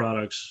kind of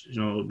products,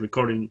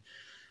 recording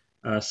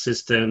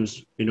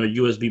systems,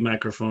 USB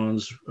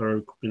microphones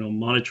or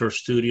monitor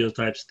studio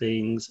types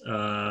things.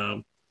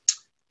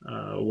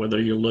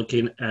 Whether you're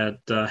looking at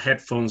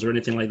headphones or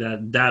anything like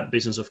that, that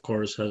business, of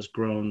course, has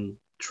grown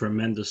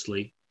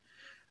tremendously.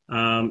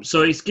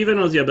 So it's given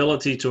us the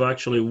ability to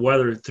actually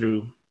weather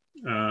through.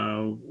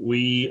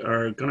 We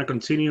are going to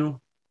continue,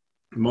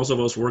 most of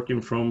us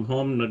working from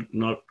home,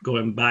 not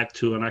going back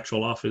to an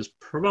actual office,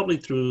 probably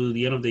through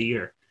the end of the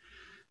year.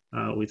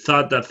 We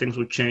thought that things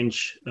would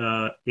change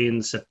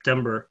in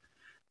September,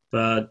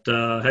 but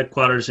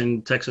headquarters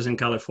in Texas and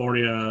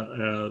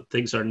California,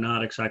 things are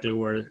not exactly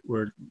where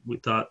we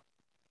thought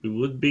we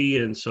would be,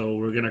 and so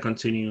we're going to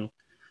continue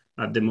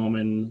at the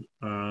moment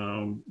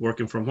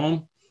working from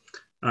home.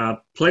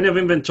 Plenty of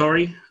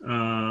inventory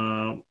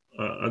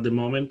at the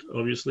moment,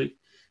 obviously.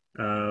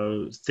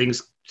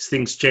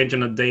 Things change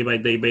on a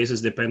day-by-day basis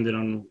depending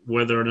on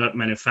whether or not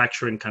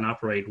manufacturing can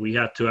operate. We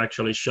had to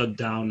actually shut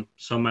down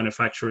some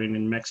manufacturing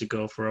in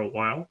Mexico for a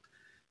while,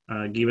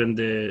 given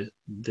the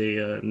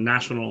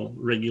national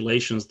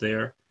regulations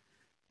there.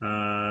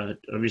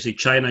 Obviously,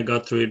 China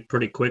got through it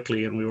pretty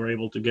quickly, and we were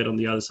able to get on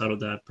the other side of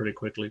that pretty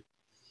quickly.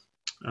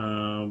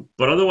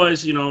 But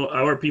otherwise,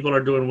 our people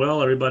are doing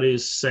well. Everybody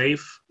is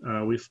safe.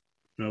 We've,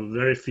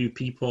 very few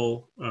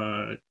people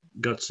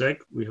got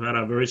sick. We've had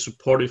a very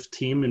supportive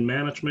team in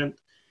management,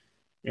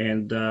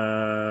 and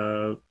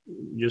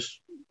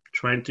just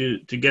trying to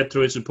get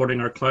through it,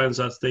 supporting our clients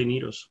as they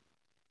need us.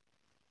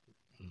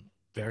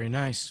 Very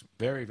nice.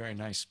 Very, very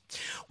nice.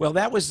 Well,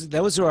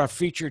 those are our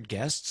featured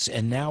guests,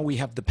 and now we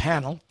have the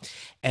panel.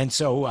 And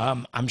so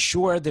I'm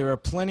sure there are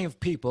plenty of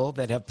people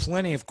that have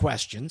plenty of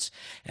questions.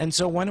 And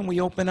so why don't we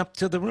open up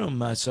to the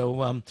room?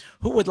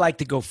 Who would like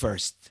to go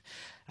first?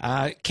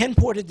 Ken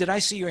Porter, did I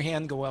see your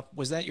hand go up?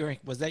 Was that your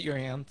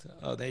hand?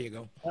 Oh, there you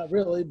go. Not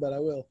really, but I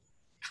will.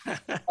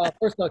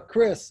 First off,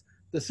 Chris,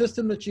 the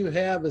system that you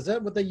have, is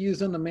that what they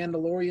use on the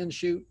Mandalorian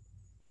shoot?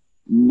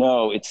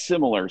 No, it's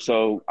similar.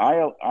 So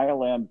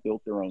ILM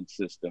built their own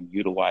system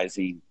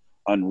utilizing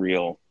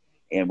Unreal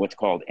and what's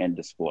called End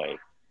Display.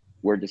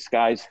 Where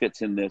Disguise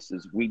fits in this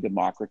is we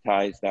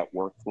democratize that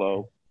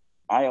workflow.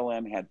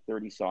 ILM had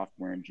 30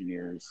 software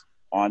engineers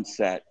on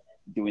set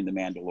doing the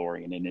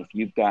Mandalorian. And if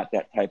you've got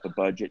that type of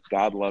budget,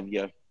 God love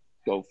you,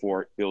 go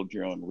for it, build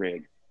your own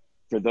rig.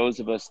 For those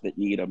of us that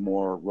need a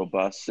more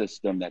robust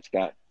system that's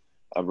got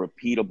a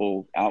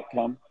repeatable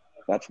outcome,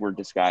 that's where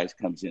Disguise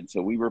comes in.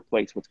 So we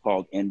replace what's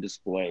called End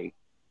Display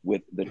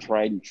with the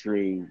tried and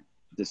true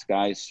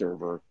Disguise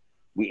server.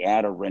 We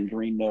add a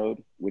rendering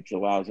node, which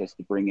allows us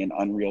to bring in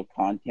Unreal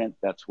content.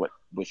 That's what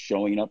was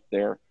showing up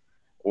there,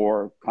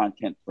 or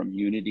content from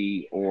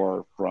Unity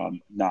or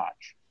from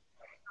Notch.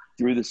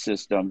 Through the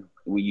system,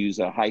 we use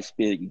a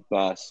high-speed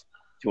bus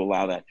to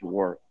allow that to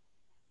work.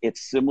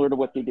 It's similar to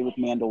what they did with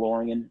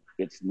Mandalorian.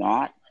 It's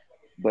not,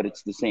 but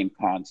it's the same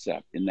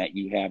concept in that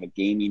you have a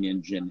gaming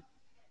engine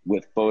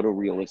with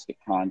photorealistic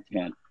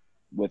content,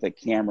 with a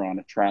camera on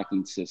a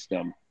tracking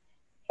system,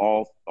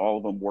 all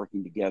of them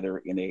working together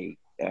in an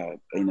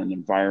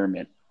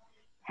environment,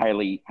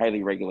 highly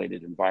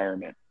regulated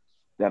environment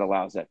that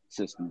allows that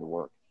system to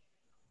work.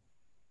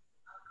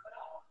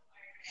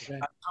 Okay.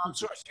 Tom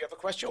Source, do you have a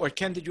question? Or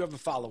Ken, did you have a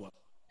follow-up?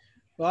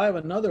 Well, I have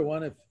another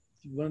one. If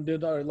you want to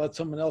do it, or let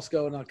someone else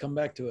go, and I'll come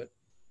back to it.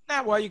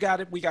 Nah, well, you got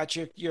it. We got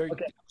you. Okay.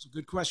 That was a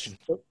good question.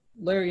 So,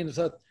 Larry,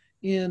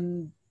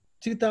 in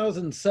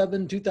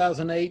 2007,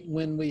 2008,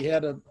 when we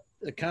had a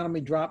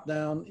economy drop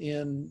down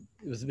it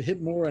was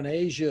hit more in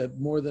Asia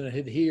more than it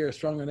hit here,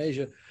 stronger in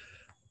Asia.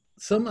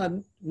 I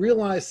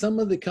realized some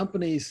of the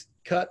companies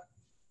cut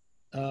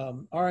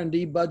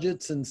R&D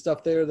budgets and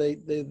stuff there.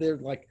 They're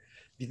like,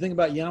 if you think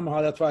about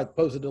Yamaha, that's why I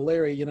posed it to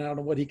Larry, I don't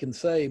know what he can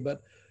say,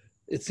 but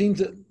it seems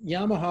that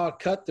Yamaha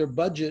cut their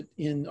budget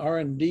in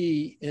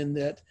R&D and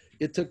that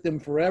it took them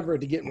forever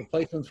to get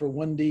replacements for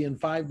 1D and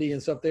 5D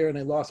and stuff there, and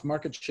they lost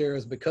market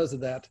shares because of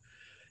that.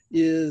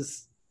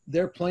 Is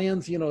their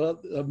plans,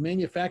 of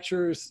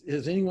manufacturers,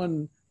 has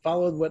anyone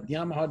followed what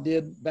Yamaha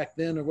did back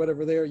then or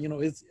whatever there?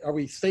 Are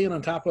we staying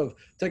on top of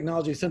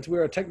technology since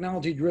we're a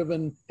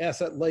technology-driven,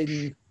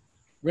 asset-laden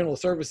rental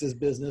services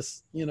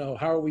business?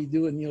 How are we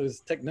doing?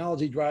 As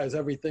technology drives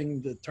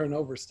everything to turn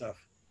over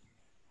stuff.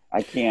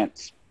 I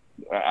can't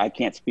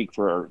speak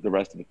for the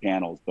rest of the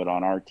panels, but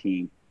on our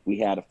team, we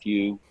had a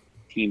few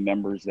team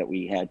members that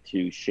we had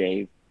to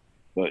shave,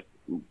 but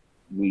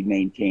we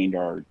maintained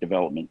our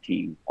development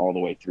team all the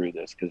way through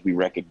this because we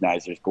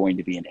recognize there's going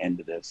to be an end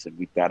to this, and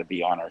we've got to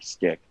be on our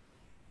stick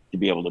to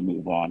be able to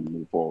move on and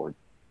move forward.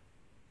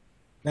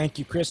 Thank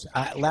you, Chris.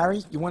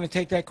 Larry, you want to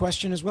take that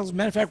question as well? As a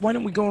matter of fact, why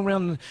don't we go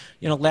around,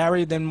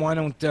 Larry, then why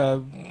doesn't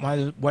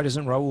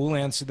Raul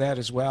answer that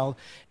as well?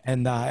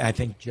 And I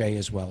think Jay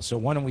as well. So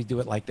why don't we do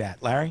it like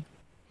that? Larry?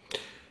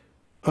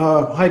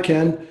 Hi,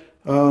 Ken.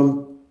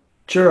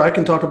 Sure, I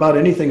can talk about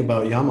anything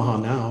about Yamaha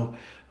now.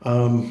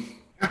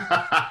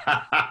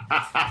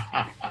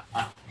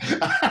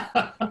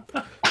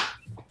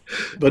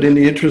 But in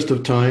the interest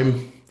of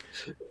time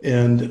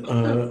and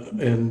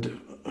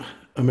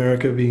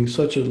America being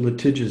such a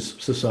litigious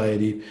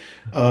society,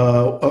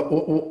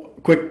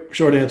 quick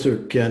short answer,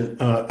 Ken.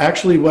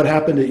 Actually, what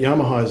happened at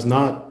Yamaha is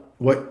not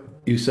what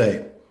you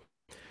say.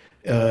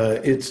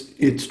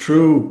 It's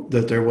true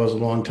that there was a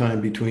long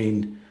time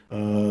between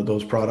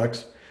those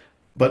products,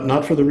 but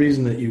not for the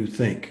reason that you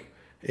think.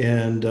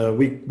 And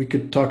we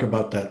could talk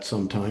about that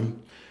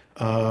sometime.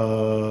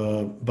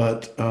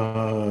 But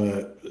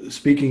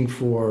speaking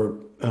for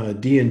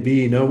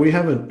D&B, no, we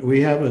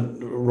haven't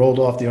rolled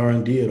off the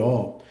R&D at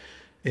all.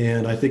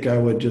 And I think I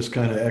would just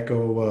kind of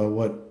echo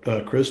what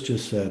Chris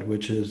just said,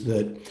 which is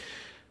that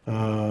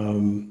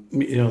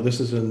this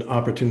is an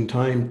opportune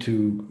time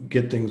to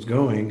get things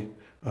going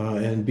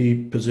and be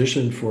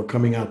positioned for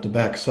coming out the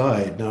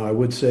backside. Now, I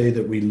would say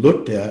that we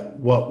looked at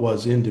what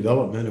was in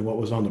development and what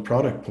was on the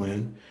product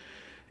plan,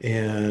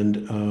 and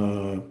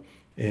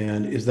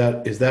is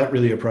that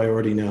really a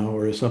priority now,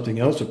 or is something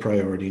else a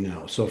priority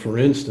now? So, for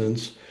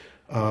instance,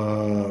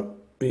 the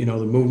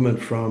movement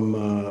from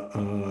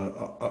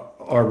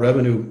our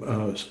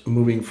revenue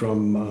moving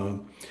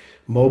from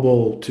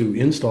mobile to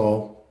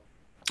install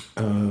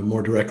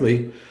more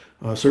directly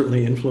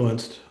certainly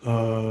influenced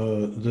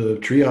the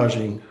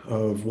triaging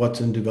of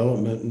what's in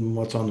development and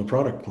what's on the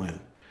product plan.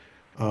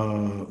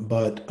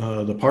 But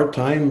the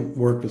part-time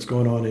work that's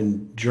going on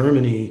in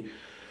Germany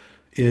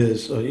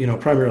is,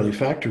 primarily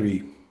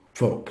factory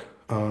folk.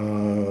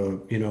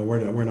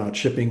 We're not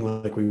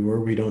shipping like we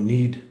were. We don't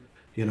need,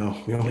 we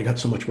only got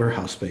so much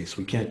warehouse space.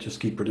 We can't just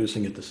keep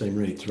producing at the same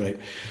rates, right?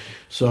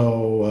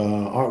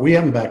 So we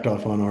haven't backed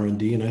off on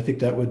R&D, and I think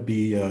that would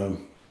be the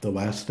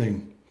last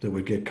thing that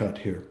would get cut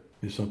here,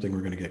 is something we're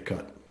going to get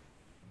cut.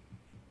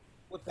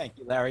 Well, thank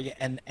you, Larry,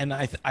 and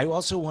I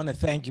also want to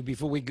thank you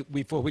before we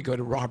go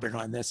to Robert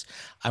on this.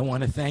 I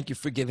want to thank you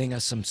for giving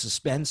us some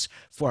suspense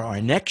for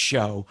our next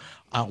show,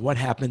 what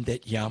happened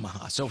at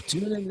Yamaha. So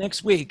tune in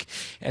next week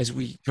as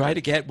we try to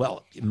get.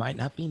 Well, it might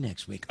not be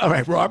next week. All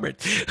right,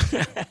 Robert,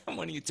 why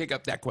don't you take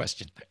up that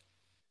question?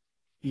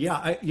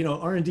 Yeah,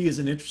 R&D is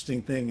an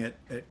interesting thing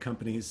at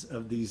companies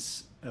of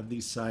these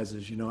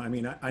sizes.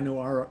 I know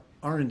our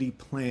R&D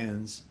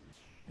plans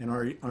and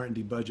our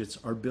R&D budgets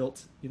are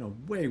built,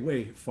 way,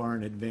 way far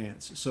in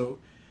advance. So,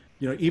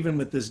 even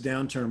with this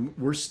downturn,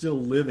 we're still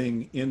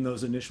living in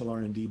those initial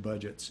R&D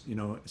budgets,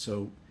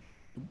 so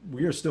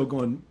we are still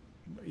going,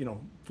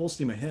 full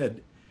steam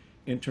ahead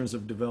in terms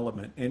of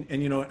development. And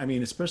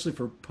especially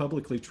for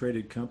publicly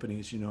traded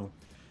companies,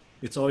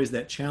 it's always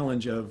that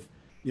challenge of,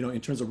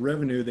 in terms of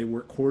revenue, they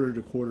work quarter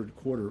to quarter to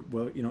quarter.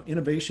 Well,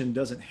 innovation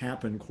doesn't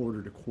happen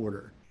quarter to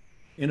quarter.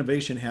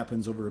 Innovation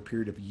happens over a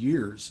period of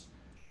years.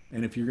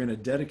 And if you're going to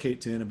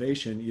dedicate to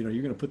innovation, you're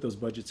going to put those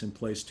budgets in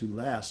place to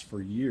last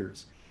for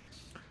years.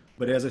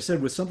 But as I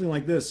said, with something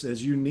like this,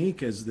 as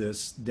unique as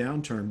this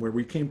downturn where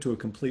we came to a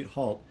complete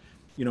halt,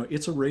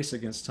 it's a race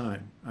against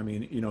time.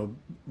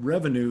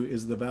 Revenue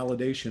is the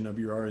validation of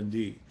your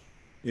R&D.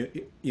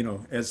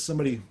 As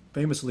somebody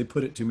famously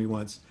put it to me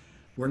once,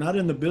 we're not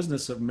in the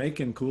business of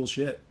making cool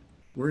shit.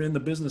 We're in the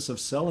business of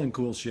selling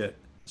cool shit.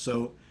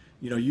 So,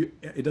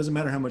 it doesn't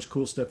matter how much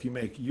cool stuff you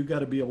make. You got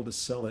to be able to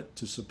sell it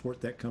to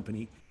support that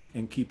company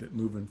and keep it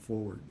moving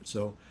forward.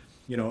 So,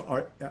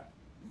 our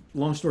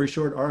long story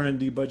short,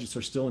 R&D budgets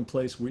are still in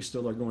place. We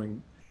still are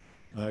going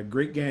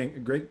great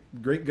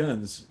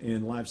guns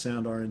in live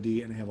sound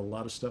R&D, and have a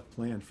lot of stuff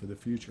planned for the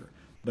future.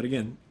 But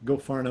again, go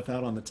far enough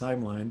out on the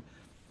timeline.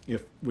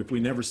 If we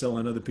never sell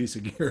another piece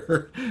of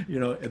gear,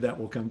 that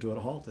will come to a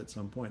halt at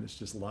some point. It's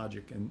just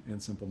logic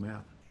and simple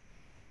math.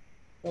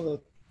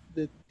 Well,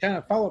 the kind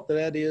of follow-up to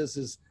that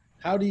is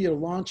how do you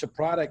launch a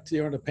product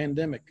during a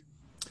pandemic?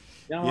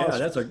 Yeah,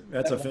 that's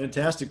a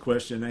fantastic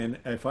question, and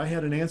if I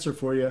had an answer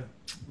for you,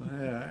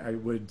 I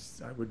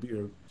would be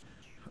a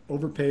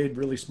overpaid,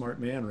 really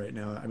smart man right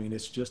now.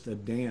 It's just a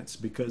dance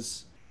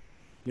because,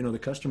 the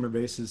customer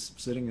base is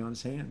sitting on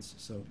his hands.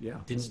 So yeah,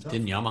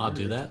 didn't Yamaha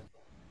do that?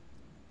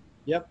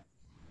 Yep,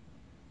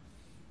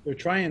 they're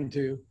trying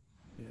to.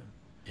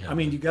 Yeah.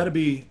 You got to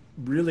be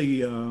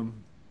really,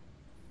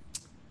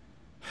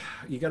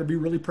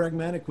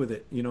 pragmatic with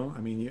it.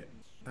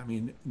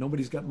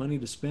 Nobody's got money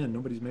to spend.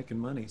 Nobody's making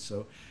money,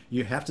 so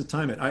you have to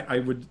time it. I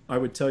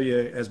would tell you,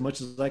 as much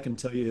as I can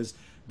tell you, is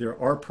there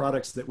are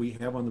products that we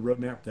have on the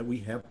roadmap that we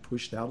have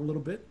pushed out a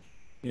little bit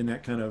in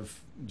that kind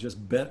of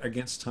just bet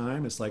against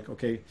time. It's like,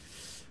 okay,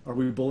 are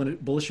we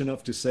bullish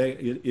enough to say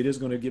it is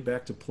going to get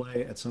back to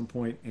play at some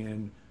point,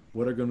 and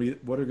what are going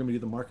to be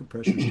the market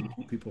pressures to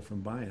keep people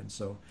from buying?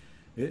 So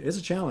it's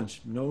a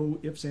challenge. No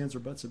ifs, ands, or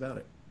buts about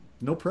it.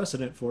 No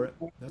precedent for it,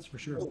 that's for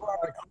sure.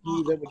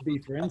 That would be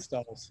for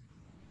installs.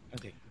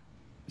 Okay.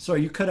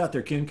 Sorry, you cut out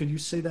there, Ken. Could you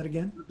say that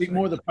again? It'd be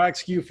more the product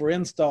SKU for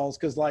installs,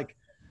 because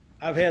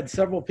I've had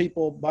several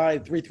people buy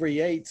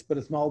 338s, but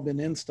it's all been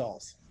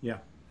installs. Yeah.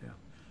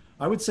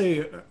 I would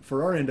say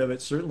for our end of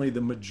it, certainly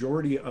the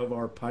majority of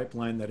our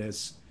pipeline that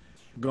has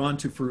gone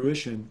to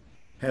fruition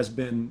has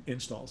been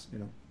installs,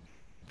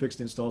 fixed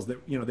installs that,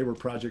 they were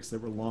projects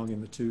that were long in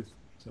the tooth.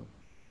 So.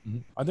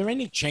 Are there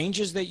any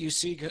changes that you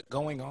see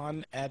going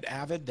on at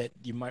Avid that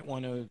you might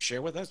want to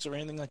share with us, or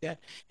anything like that,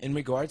 in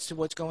regards to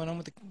what's going on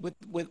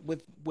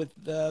with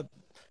the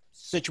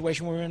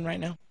situation we're in right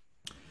now?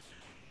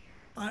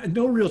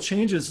 No real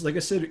changes. Like I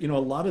said, a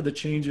lot of the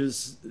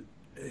changes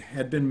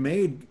had been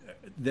made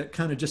that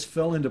kind of just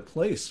fell into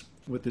place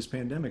with this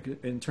pandemic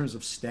in terms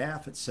of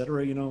staff, et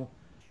cetera.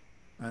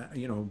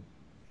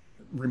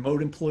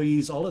 Remote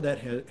employees, all of that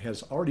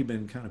has already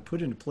been kind of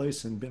put into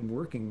place and been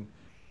working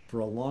for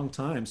a long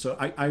time. So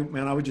I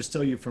would just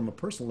tell you from a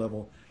personal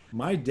level,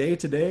 my day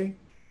to day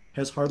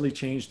has hardly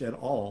changed at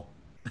all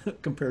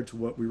compared to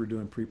what we were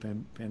doing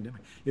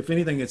pre-pandemic. If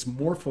anything, it's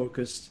more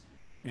focused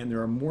and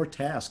there are more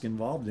tasks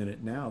involved in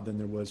it now than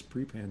there was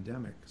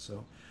pre-pandemic.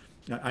 So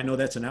I know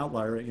that's an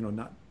outlier,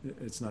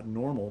 it's not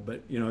normal,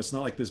 but it's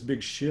not like this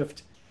big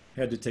shift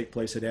had to take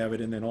place at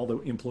Avid and then all the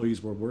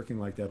employees were working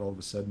like that all of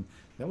a sudden.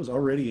 That was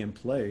already in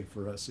play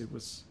for us.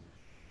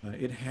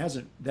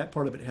 That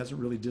part of it hasn't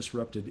really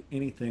disrupted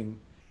anything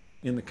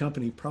in the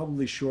company,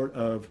 probably short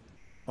of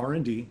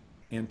R&D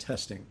and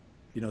testing,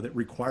 that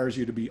requires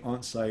you to be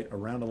on site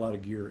around a lot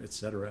of gear, et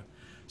cetera.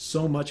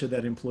 So much of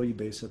that employee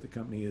base at the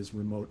company is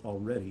remote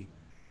already,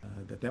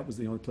 that was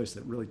the only place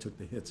that really took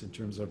the hits in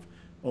terms of,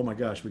 oh my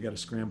gosh, we got to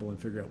scramble and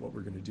figure out what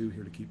we're going to do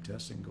here to keep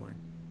testing going.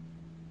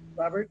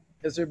 Robert,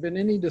 has there been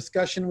any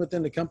discussion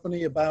within the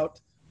company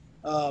about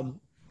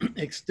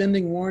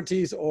extending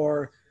warranties,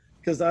 or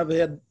because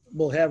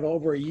will have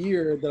over a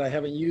year that I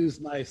haven't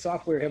used my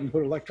software, haven't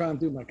put Electron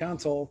through my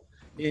console,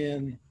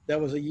 and that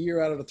was a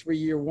year out of a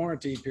 3-year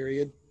warranty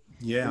period.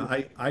 Yeah,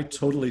 I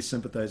totally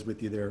sympathize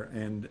with you there.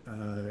 And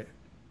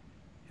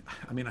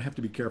I have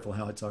to be careful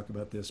how I talk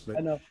about this,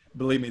 but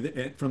believe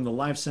me, from the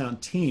Live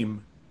Sound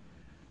team,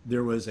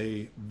 there was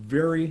a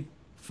very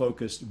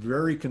focused,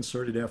 very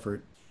concerted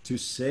effort to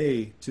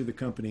say to the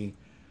company,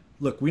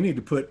 look, we need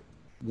to put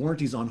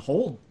warranties on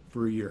hold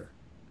for a year.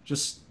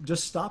 Just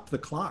stop the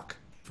clock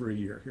for a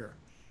year here.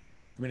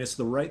 It's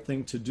the right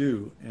thing to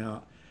do.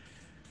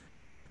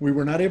 We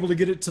were not able to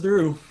get it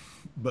through,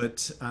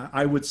 but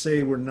I would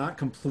say we're not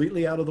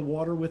completely out of the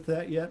water with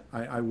that yet.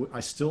 I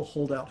still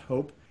hold out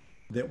hope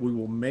that we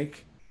will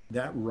make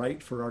that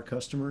right for our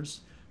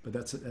customers, but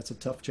that's a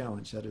tough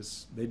challenge. That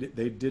is,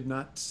 they did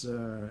not.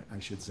 I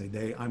should say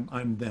they.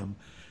 I'm them.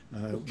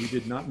 We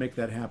did not make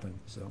that happen.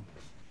 So.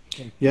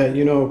 Yeah,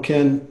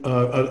 Ken,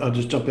 I'll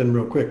just jump in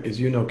real quick. As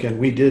you know, Ken,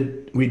 we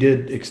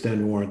did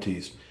extend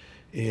warranties,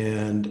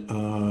 and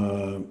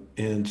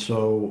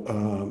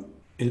so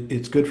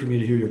it's good for me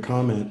to hear your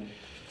comment.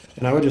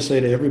 And I would just say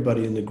to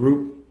everybody in the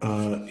group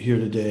here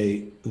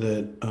today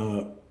that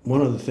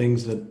one of the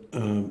things that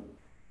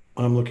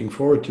I'm looking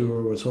forward to,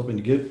 or was hoping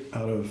to get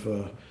out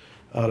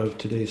of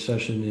today's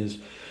session, is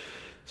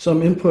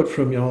some input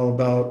from y'all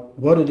about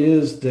what it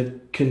is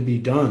that can be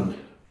done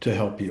to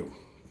help you.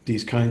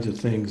 These kinds of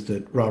things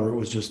that Robert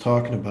was just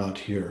talking about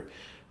here.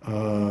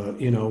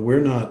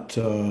 We're not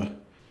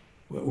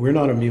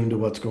immune to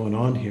what's going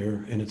on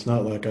here, and it's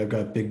not like I've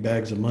got big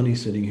bags of money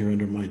sitting here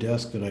under my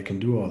desk that I can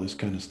do all this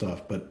kind of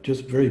stuff. But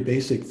just very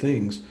basic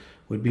things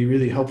would be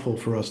really helpful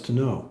for us to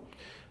know.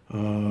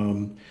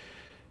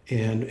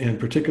 And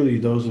particularly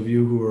those of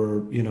you who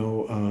are,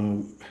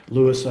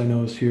 Lewis, I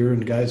know, is here,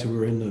 and guys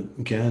who are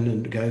Ken,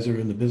 and guys who are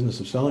in the business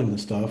of selling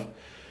this stuff.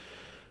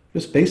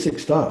 Just basic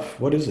stuff.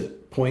 What is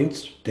it?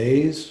 Points,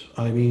 days?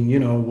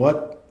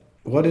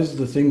 What is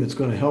the thing that's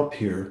going to help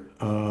here?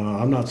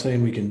 I'm not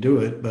saying we can do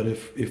it, but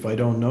if I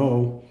don't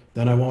know,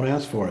 then I won't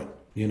ask for it,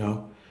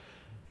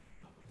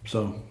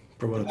 So,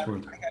 for what it's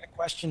worth. I got a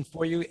question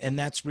for you, and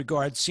that's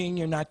regards seeing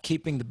you're not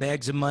keeping the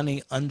bags of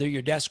money under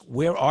your desk.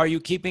 Where are you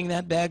keeping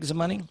that bags of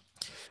money?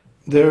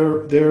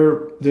 They're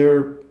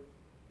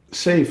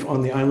safe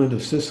on the island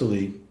of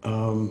Sicily,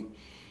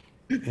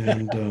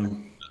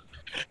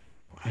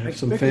 I have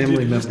some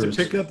family members. Just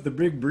to pick up the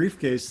big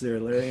briefcase there,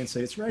 Larry, and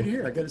say, it's right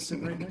here. I got it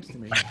sitting right next to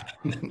me.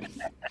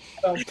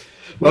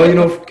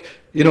 Well,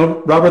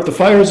 Robert, the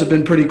fires have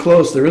been pretty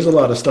close. There is a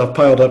lot of stuff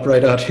piled up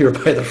right out here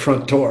by the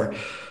front door.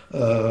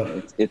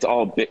 It's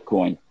all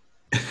Bitcoin.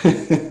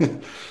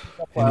 Anyway.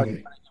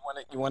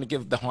 You want to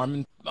give the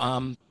Harmon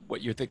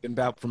what you're thinking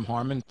about from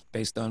Harmon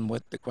based on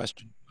what the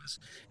question was,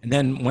 and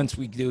then once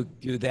we do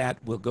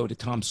that, we'll go to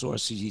Tom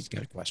Source. He's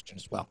got a question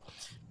as well.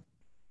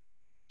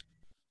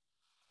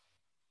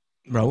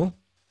 Raul,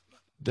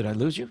 did I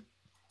lose you?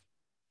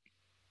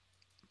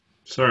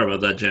 Sorry about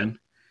that, Jen.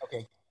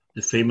 Okay.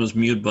 The famous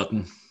mute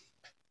button.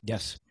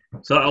 Yes.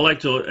 So I'd like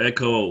to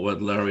echo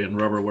what Larry and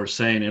Robert were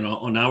saying.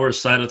 On our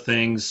side of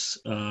things,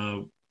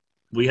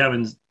 we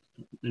haven't,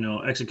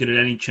 executed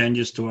any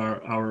changes to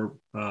our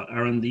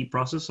R&D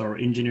process. Our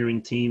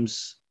engineering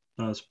teams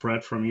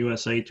spread from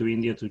USA to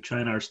India to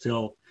China are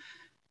still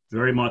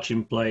very much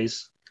in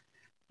place.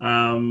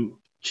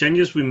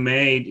 Changes we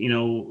made,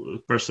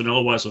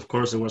 personnel-wise, of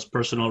course, there was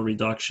personnel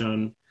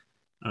reduction.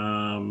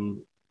 I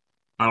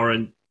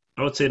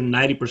would say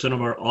 90%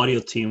 of our audio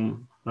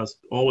team has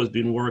always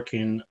been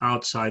working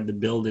outside the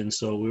building,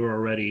 so we were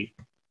already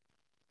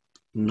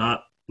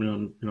not,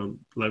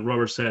 like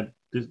Robert said,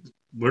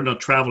 we're not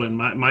traveling.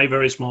 My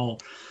very small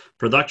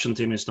production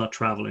team is not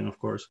traveling, of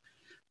course,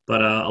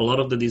 but a lot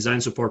of the design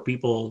support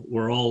people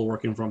were all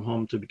working from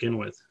home to begin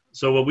with.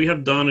 So what we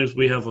have done is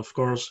we have, of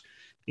course,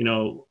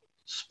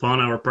 spun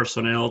our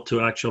personnel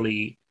to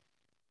actually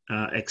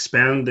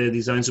expand the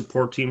design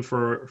support team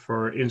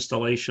for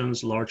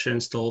installations, large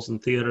installs in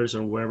theaters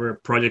or wherever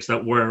projects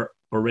that were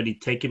already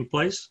taking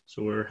place.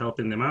 So we're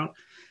helping them out.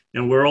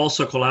 And we're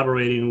also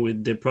collaborating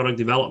with the product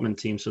development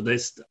team. So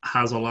this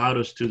has allowed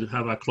us to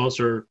have a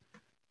closer,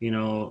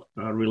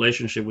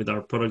 relationship with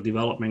our product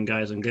development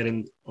guys and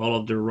getting all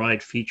of the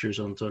right features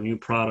onto new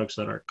products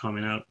that are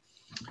coming out.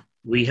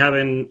 we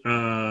haven't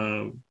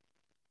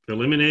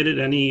eliminated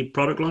any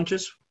product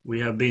launches. We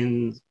have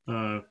been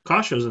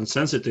cautious and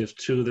sensitive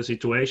to the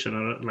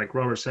situation. Like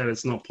Robert said,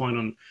 it's no point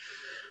on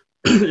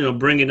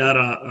bringing out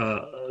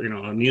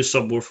a new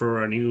subwoofer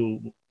or a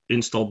new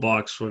install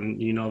box when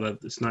you know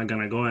that it's not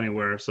going to go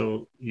anywhere.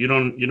 So you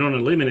don't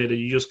eliminate it.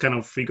 You just kind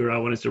of figure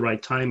out when it's the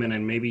right time, and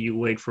then maybe you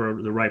wait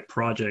for the right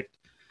project.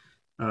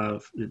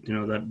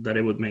 That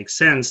it would make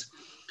sense.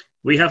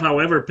 We have,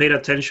 however, paid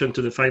attention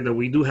to the fact that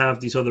we do have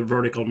this other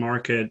vertical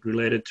market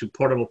related to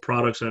portable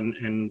products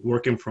and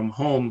working from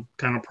home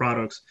kind of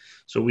products.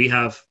 So we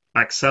have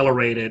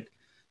accelerated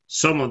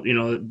some of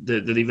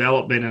the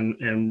development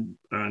and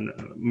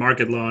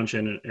market launch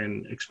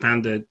and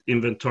expanded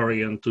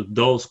inventory into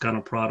those kind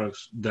of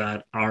products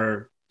that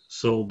are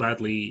so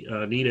badly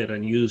needed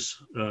and used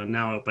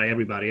now by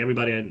everybody.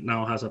 Everybody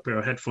now has a pair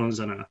of headphones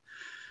and a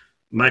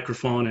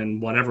microphone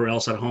and whatever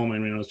else at home,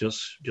 and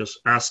just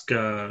ask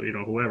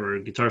whoever,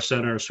 Guitar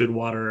Center,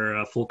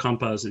 Sweetwater, Full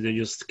Compass, they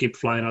just keep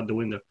flying out the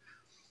window.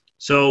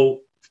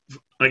 So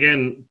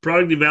again,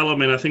 product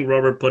development, I think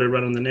Robert put it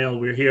right on the nail.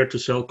 We're here to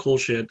sell cool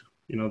shit.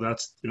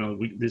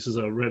 This is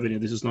a revenue.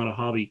 This is not a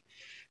hobby.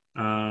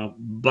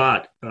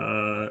 But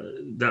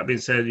that being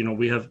said,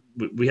 we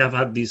have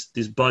had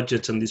these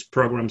budgets and these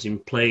programs in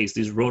place.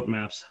 These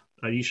roadmaps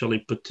are usually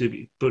put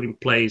in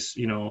place,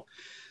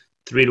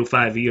 3 to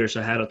 5 years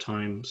ahead of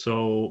time.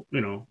 So,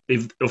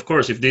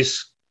 if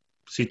this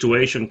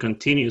situation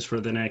continues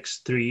for the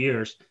next 3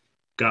 years,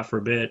 God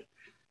forbid,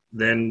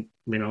 then,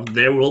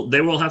 there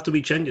will have to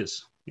be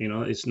changes.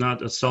 It's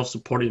not a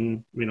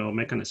self-supporting,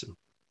 mechanism.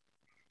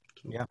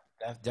 So. Yeah,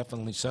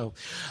 definitely so.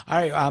 All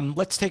right,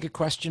 let's take a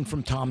question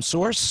from Tom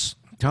Source.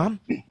 Tom?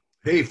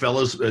 Hey,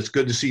 fellas, it's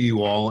good to see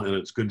you all, and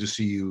it's good to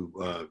see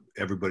you.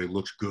 Everybody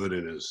looks good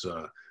and is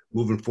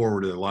moving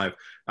forward in their life.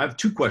 I have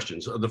two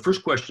questions. The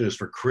first question is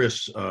for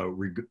Chris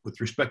with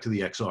respect to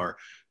the XR.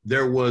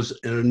 There was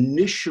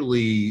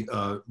initially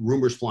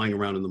rumors flying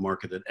around in the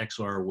market that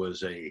XR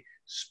was a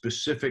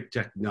specific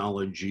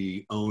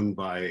technology owned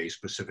by a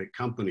specific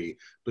company,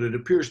 but it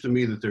appears to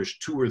me that there's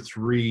 2 or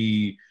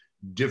 3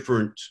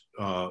 different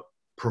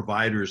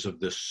providers of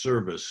this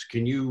service.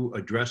 Can you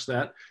address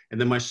that?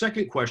 And then my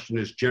second question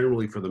is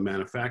generally for the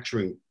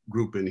manufacturing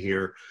group in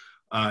here.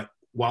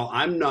 While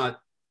I'm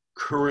not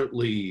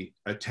currently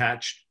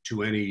attached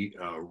to any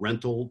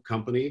rental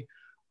company,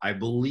 I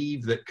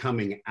believe that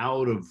coming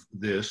out of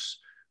this,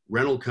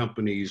 rental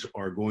companies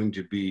are going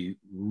to be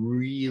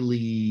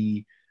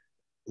really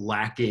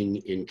lacking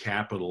in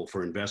capital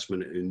for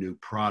investment in new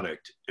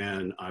product.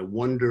 And I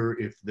wonder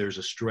if there's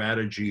a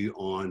strategy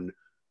on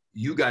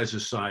you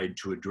guys' side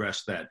to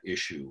address that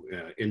issue.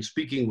 In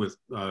speaking with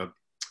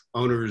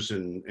owners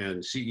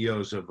and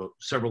CEOs of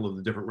several of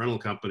the different rental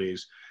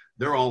companies,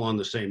 they're all on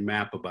the same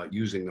map about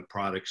using the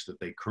products that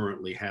they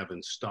currently have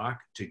in stock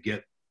to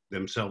get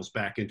themselves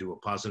back into a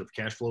positive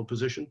cash flow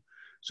position.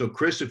 So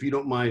Chris, if you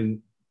don't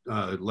mind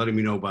letting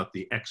me know about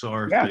the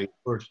XR thing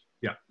first.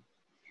 Yeah.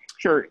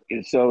 Sure.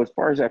 So as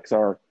far as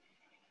XR,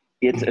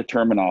 it's a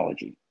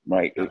terminology,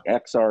 right? Yeah.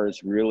 XR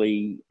is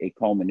really a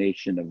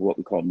culmination of what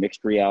we call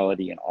mixed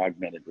reality and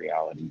augmented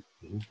reality.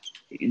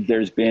 Mm-hmm.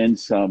 There's been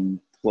some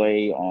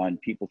play on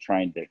people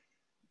trying to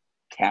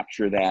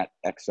capture that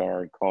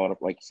XR and call it,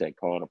 like you said,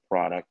 call it a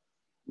product.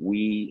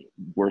 We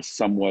were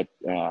somewhat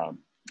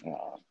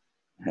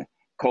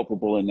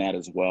culpable in that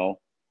as well.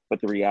 But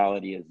the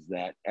reality is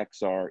that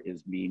XR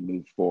is being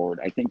moved forward.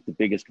 I think the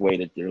biggest way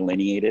to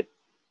delineate it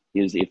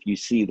is if you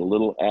see the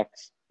little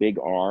X, big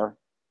R,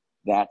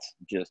 that's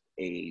just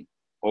a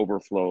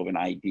overflow of an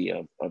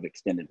idea of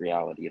extended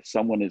reality. If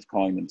someone is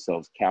calling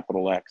themselves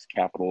capital X,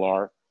 capital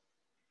R,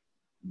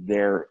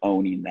 they're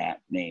owning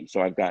that name.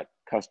 So I've got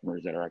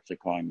customers that are actually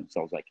calling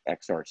themselves like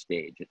XR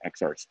Stage and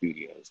XR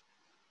Studios.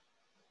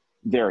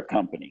 They're a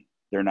company.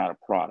 They're not a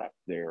product.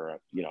 They're,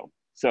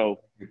 so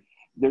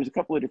there's a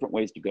couple of different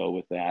ways to go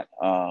with that.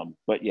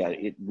 But yeah,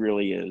 it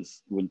really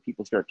is, when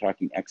people start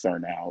talking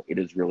XR now, it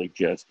is really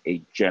just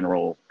a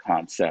general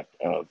concept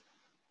of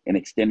an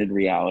extended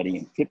reality.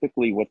 And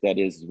typically what that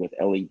is with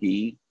LED,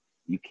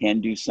 you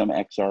can do some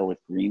XR with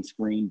green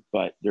screen,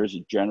 but there's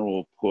a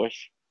general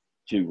push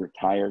to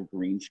retire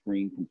green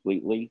screen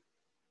completely,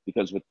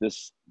 because with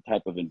this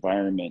type of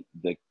environment,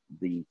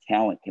 the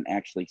talent can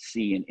actually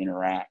see and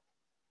interact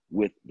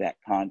with that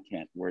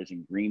content, whereas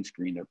in green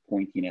screen, they're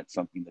pointing at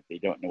something that they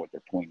don't know what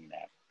they're pointing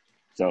at.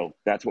 So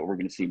that's what we're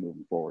going to see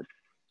moving forward.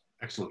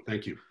 Excellent.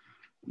 Thank you.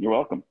 You're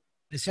welcome.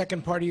 The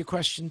second part of your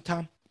question,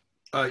 Tom?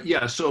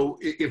 Yeah, so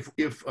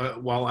if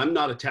while I'm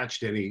not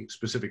attached to any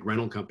specific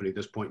rental company at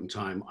this point in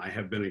time, I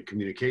have been in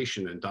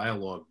communication and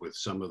dialogue with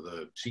some of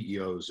the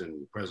CEOs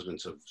and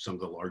presidents of some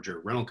of the larger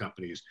rental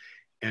companies.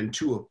 And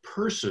to a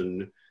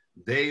person,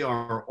 they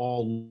are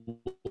all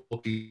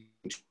looking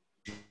to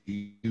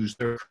use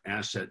their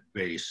asset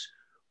base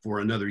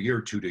for another year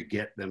or two to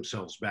get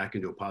themselves back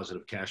into a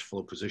positive cash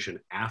flow position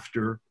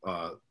after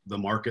the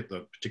market,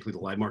 particularly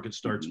the live market,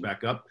 starts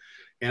back up.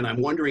 And I'm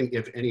wondering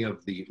if any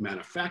of the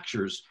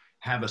manufacturers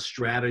have a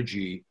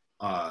strategy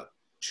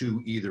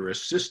to either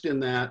assist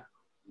in that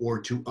or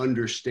to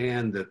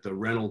understand that the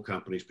rental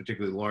companies,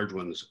 particularly large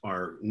ones,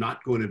 are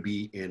not going to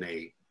be in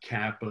a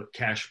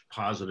cash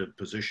positive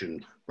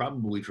position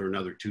probably for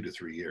another 2 to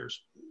 3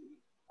 years?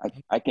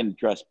 I can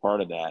address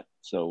part of that.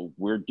 So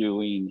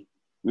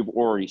we've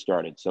already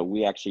started. So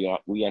we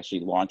actually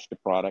launched the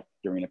product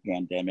during a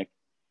pandemic,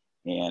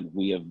 and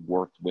we have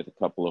worked with a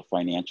couple of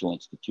financial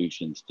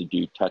institutions to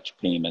do touch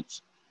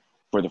payments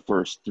for the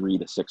first 3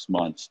 to 6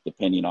 months,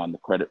 depending on the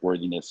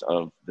creditworthiness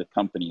of the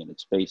company, and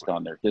it's based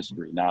on their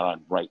history, not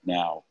on right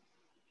now,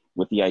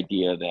 with the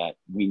idea that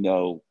we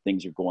know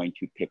things are going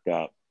to pick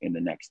up in the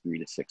next 3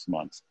 to 6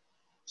 months.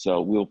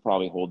 So we'll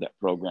probably hold that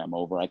program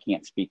over. I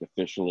can't speak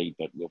officially,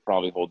 but we'll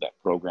probably hold that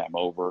program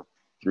over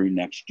through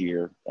next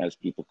year as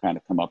people kind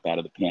of come up out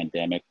of the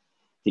pandemic,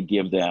 to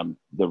give them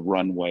the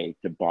runway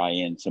to buy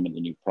in some of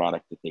the new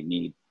product that they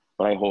need.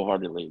 But I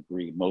wholeheartedly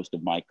agree. Most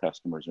of my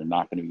customers are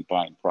not going to be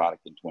buying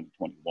product in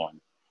 2021.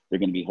 They're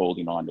going to be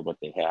holding on to what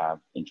they have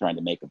and trying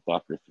to make a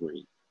buck or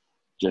three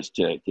just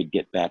to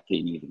get back to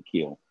an even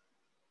keel.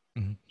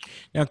 Mm-hmm.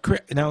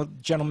 Now,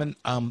 gentlemen,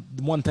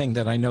 one thing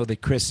that I know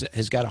that Chris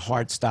has got a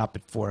hard stop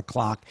at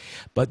 4:00,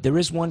 but there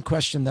is one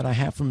question that I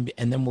have from,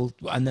 and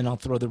then I'll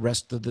throw the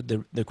rest of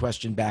the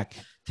question back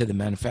to the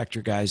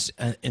manufacturer guys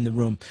in the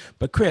room.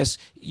 But Chris,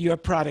 your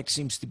product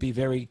seems to be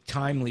very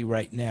timely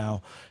right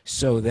now,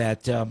 so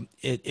that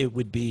it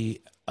would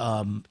be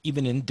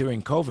even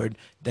during COVID,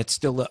 that's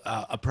still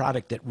a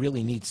product that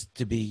really needs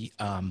to be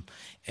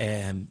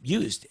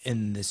used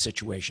in this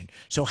situation.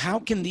 So how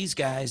can these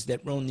guys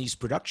that run these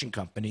production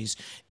companies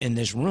in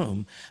this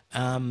room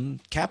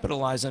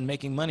capitalize on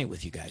making money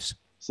with you guys?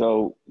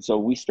 So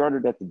we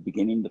started at the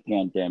beginning of the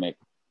pandemic.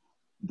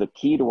 The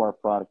key to our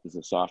product is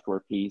the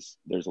software piece.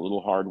 There's a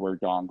little hardware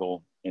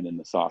dongle and then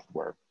the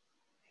software.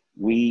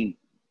 We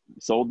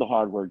sold the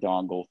hardware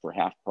dongle for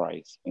half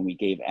price, and we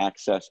gave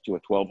access to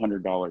a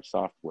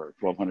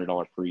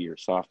 $1,200 per year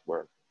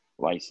software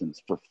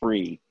license for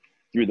free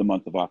through the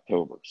month of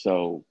October.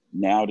 So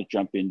now to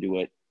jump into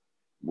it,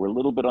 we're a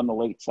little bit on the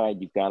late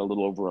side. You've got a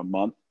little over a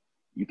month.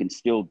 You can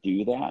still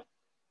do that,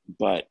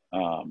 but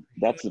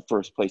that's the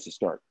first place to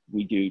start.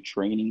 We do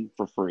training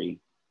for free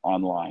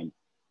online.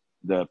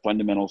 The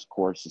fundamentals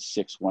course is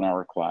 6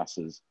 one-hour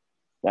classes.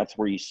 That's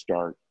where you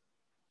start.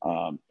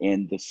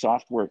 And the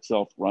software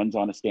itself runs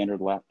on a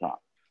standard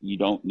laptop. You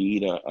don't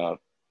need a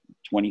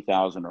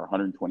 $20,000 or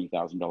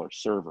 $120,000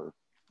 server.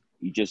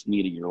 You just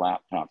need your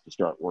laptop to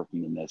start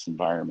working in this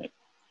environment.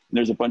 And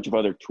there's a bunch of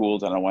other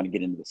tools. I don't want to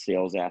get into the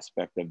sales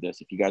aspect of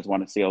this. If you guys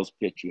want a sales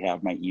pitch, you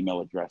have my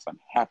email address. I'm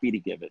happy to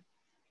give it.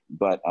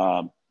 But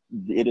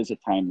it is a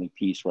timely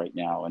piece right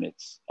now. And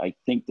I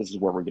think this is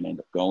where we're going to end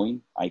up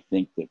going. I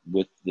think that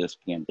with this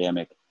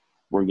pandemic,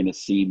 we're going to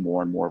see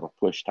more and more of a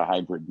push to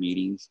hybrid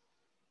meetings.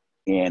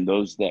 And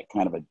those that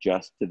kind of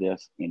adjust to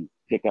this and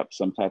pick up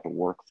some type of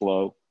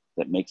workflow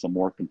that makes a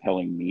more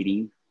compelling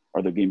meeting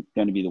are going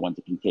to be the ones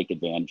that can take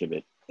advantage of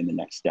it in the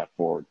next step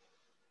forward.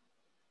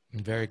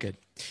 Very good.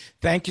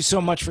 Thank you so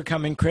much for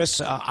coming,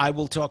 Chris. I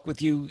will talk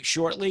with you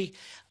shortly.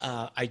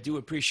 I do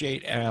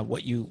appreciate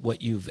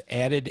what you've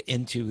added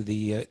into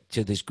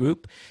to this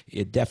group.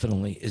 It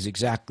definitely is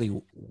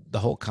exactly the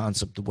whole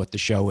concept of what the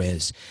show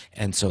is.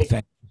 And so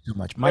thank you so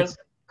much.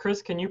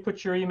 Chris, can you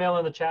put your email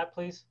in the chat,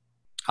 please?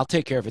 I'll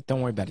take care of it.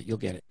 Don't worry about it. You'll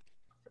get it.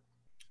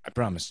 I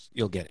promise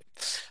you'll get it.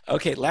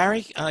 Okay,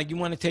 Larry, you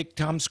want to take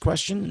Tom's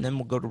question, and then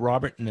we'll go to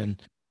Robert, and then.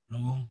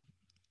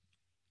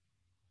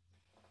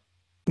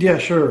 Yeah,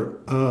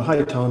 sure.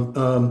 Hi,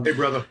 Tom. Hey,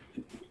 brother.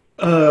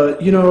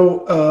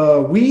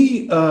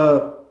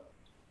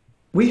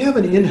 We have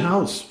an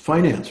in-house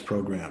finance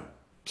program,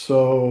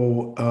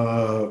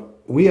 so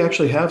we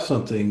actually have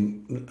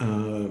something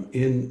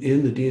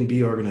in the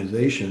D&B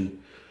organization.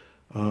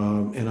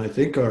 And I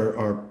think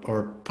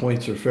our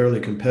points are fairly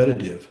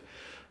competitive,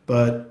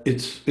 but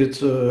it's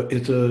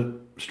a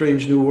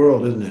strange new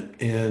world, isn't it?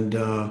 And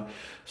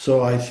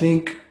so I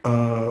think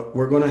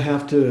we're going to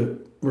have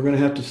to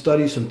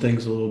study some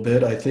things a little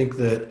bit. I think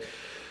that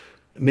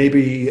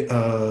maybe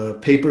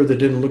paper that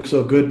didn't look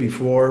so good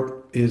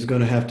before is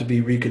going to have to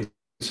be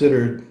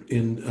reconsidered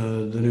in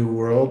the new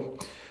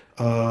world,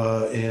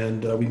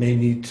 and we may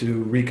need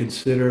to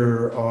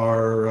reconsider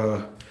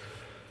our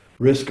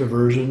risk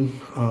aversion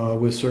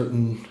with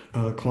certain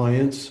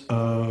clients.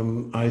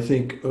 I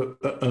think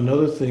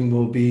another thing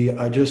will be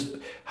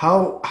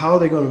how are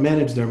they going to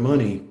manage their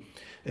money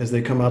as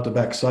they come out the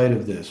backside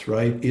of this,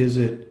 right?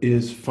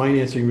 Is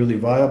financing really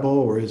viable,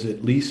 or is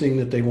it leasing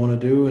that they want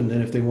to do? And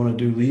then if they want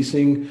to do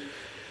leasing,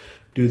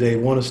 do they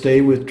want to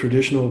stay with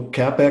traditional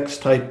CapEx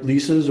type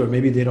leases, or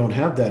maybe they don't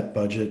have that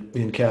budget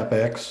in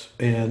CapEx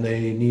and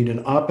they need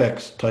an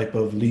OpEx type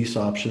of lease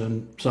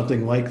option,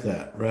 something like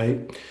that,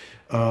 right?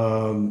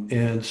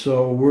 And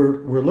so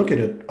we're looking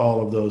at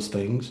all of those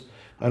things.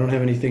 I don't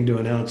have anything to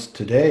announce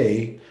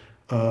today,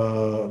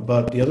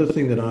 but the other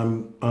thing that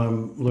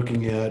I'm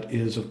looking at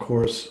is, of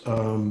course,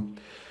 from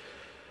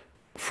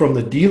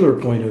the dealer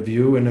point of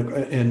view,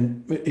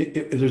 and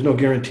there's no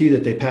guarantee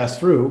that they pass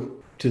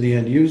through to the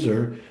end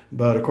user.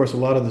 But of course, a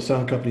lot of the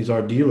sound companies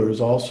are dealers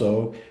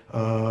also.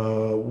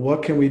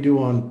 What can we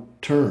do on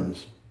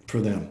terms for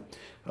them?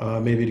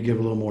 Maybe to give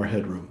a little more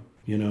headroom,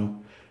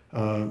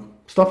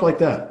 stuff like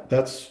that.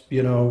 That's,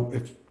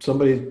 if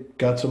somebody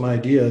got some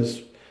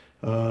ideas,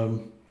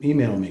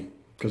 email me,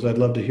 because I'd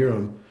love to hear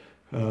them.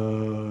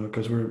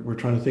 Because we're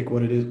trying to think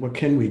what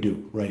can we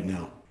do right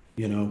now,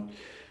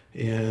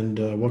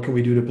 and what can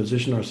we do to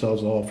position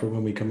ourselves all for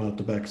when we come out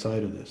the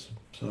backside of this.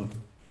 So.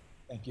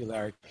 Thank you,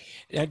 Larry.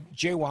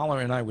 Jay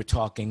Waller and I were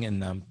talking,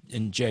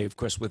 and Jay, of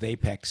course, with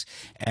Apex,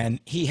 and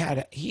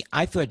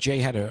I thought Jay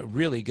had a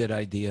really good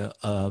idea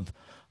of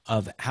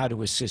how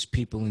to assist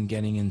people in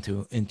getting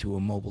into a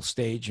mobile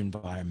stage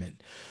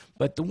environment.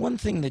 But the one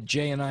thing that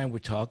Jay and I were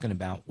talking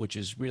about, which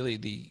is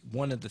really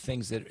one of the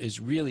things that is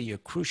really a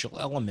crucial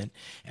element,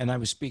 and I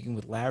was speaking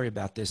with Larry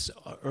about this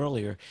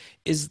earlier,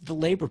 is the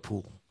labor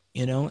pool.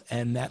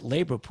 And that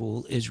labor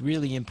pool is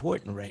really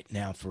important right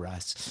now for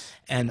us.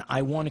 And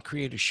I want to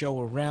create a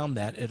show around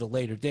that at a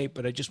later date,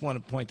 but I just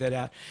want to point that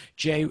out.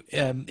 Jay,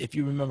 if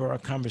you remember our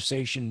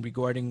conversation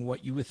regarding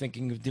what you were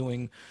thinking of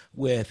doing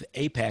with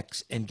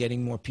Apex and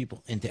getting more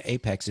people into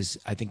Apex,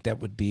 I think that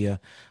would be a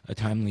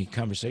timely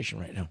conversation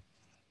right now.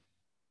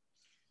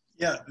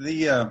 Yeah,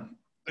 the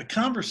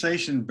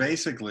conversation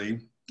basically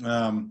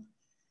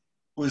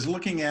was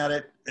looking at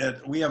it.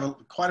 We have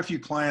quite a few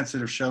clients that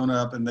have shown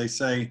up and they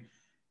say,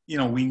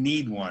 we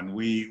need one.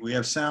 We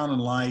have sound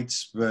and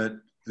lights, but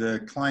the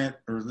client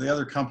or the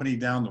other company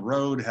down the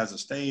road has a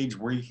stage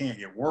where you can't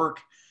get work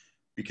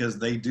because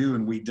they do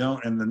and we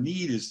don't. And the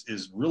need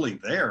is really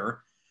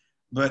there,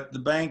 but the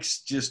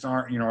banks just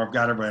aren't, I've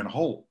got everybody on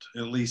hold,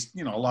 at least,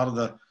 a lot of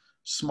the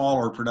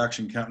smaller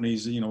production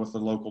companies, with the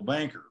local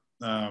banker,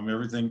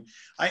 everything.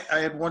 I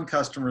had one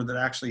customer that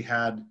actually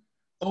had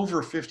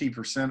over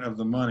 50% of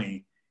the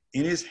money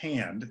in his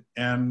hand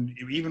and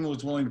even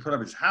was willing to put up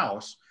his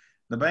house.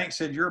 The bank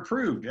said, you're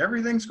approved.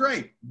 Everything's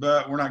great,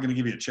 but we're not going to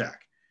give you a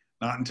check.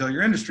 Not until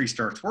your industry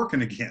starts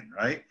working again,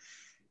 right?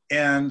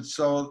 And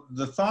so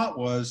the thought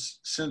was,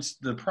 since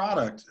the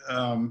product,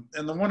 and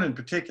the one in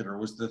particular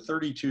was the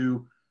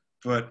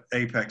 32-foot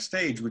Apex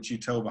stage, which you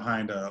tow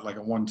behind like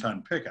a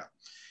 1-ton pickup.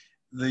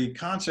 The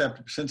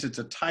concept, since it's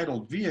a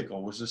titled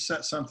vehicle, was to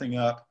set something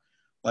up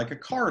like a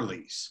car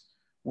lease,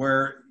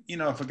 where,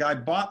 if a guy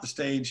bought the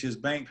stage, his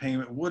bank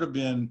payment would have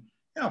been,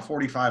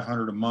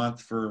 $4,500 a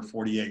month for a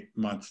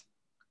 48-month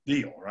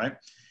deal, right?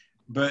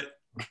 But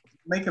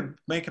make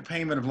a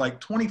payment of like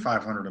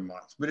 $2,500 a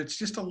month, but it's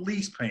just a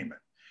lease payment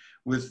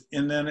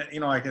and then,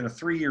 like in a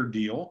 3-year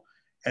deal,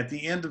 at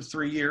the end of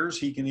 3 years,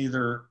 he can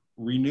either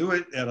renew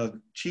it at a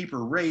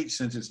cheaper rate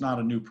since it's not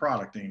a new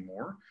product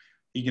anymore.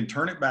 He can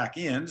turn it back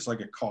in, just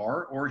like a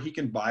car, or he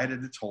can buy it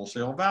at its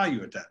wholesale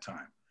value at that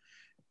time.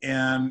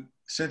 And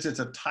since it's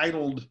a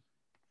titled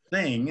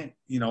thing,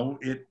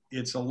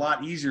 it's a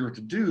lot easier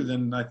to do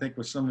than I think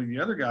with some of the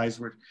other guys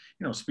with,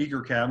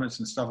 speaker cabinets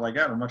and stuff like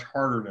that are much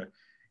harder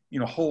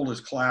to, hold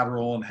as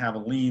collateral and have a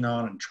lien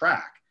on and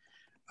track.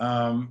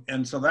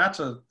 And so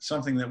that's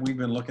something that we've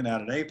been looking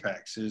at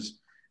Apex, is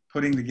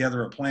putting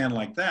together a plan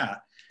like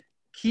that,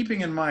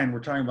 keeping in mind, we're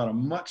talking about a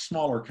much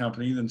smaller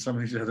company than some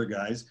of these other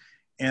guys,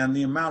 and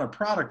the amount of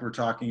product we're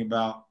talking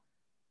about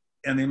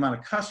and the amount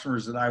of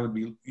customers that I would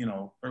be,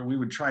 or we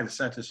would try to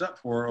set this up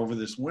for over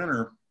this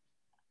winter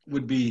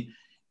would be,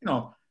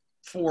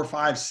 4,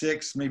 5,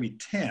 6, maybe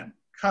 10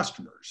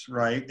 customers,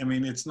 right? I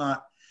mean, it's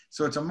not,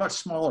 so it's a much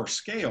smaller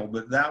scale,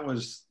 but that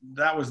was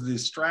the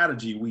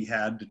strategy we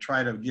had to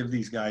try to give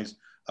these guys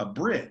a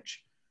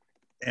bridge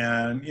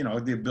and,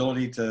 the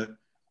ability to,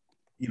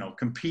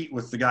 compete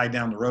with the guy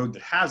down the road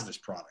that has this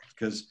product.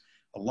 Because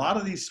a lot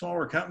of these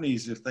smaller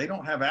companies, if they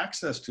don't have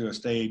access to a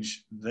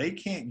stage, they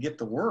can't get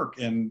the work.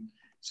 And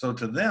so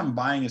to them,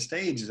 buying a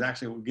stage is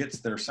actually what gets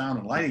their sound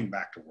and lighting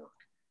back to work.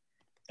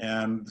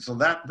 And so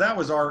that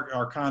was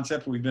our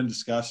concept we've been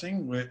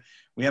discussing.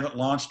 We haven't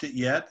launched it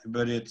yet,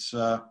 but it's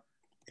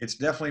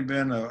definitely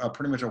been a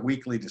pretty much a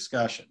weekly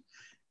discussion.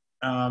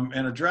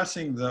 And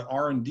addressing the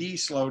R&D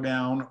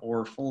slowdown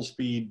or full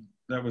speed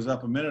that was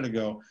up a minute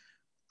ago,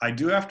 I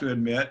do have to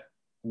admit,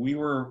 we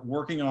were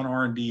working on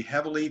R&D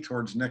heavily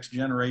towards next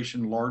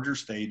generation larger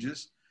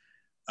stages.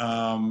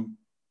 When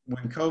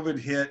COVID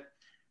hit,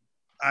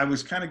 I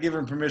was kind of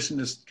given permission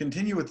to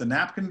continue with the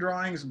napkin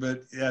drawings,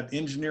 but at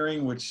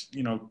engineering, which,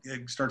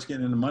 it starts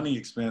getting into money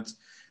expense,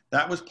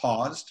 that was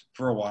paused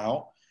for a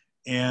while.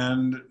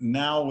 And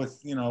now with,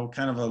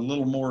 kind of a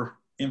little more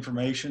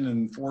information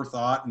and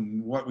forethought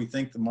and what we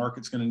think the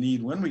market's going to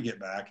need when we get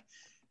back,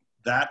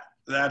 that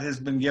has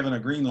been given a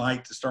green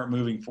light to start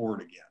moving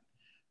forward again.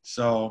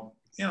 So,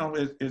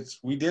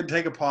 we did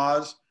take a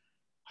pause.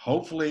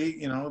 Hopefully,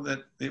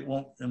 that it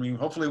won't,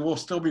 hopefully we'll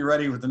still be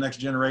ready with the next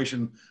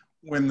generation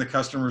when the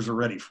customers are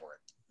ready for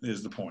it,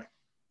 is the point.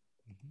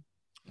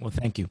 Well,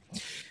 thank you.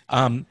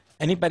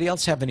 Anybody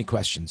else have any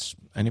questions?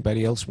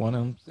 Anybody else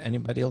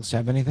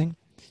have anything?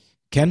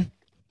 Ken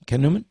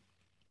Newman?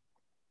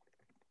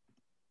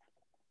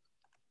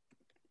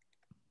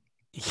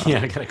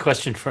 Yeah, I got a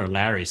question for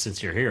Larry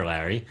since you're here,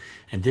 Larry.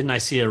 And didn't I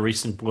see a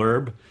recent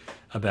blurb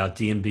about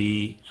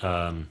D&B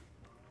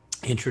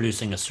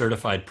introducing a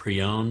certified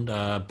pre-owned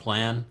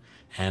plan?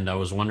 And I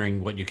was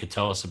wondering what you could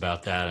tell us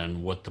about that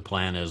and what the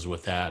plan is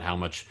with that, how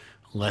much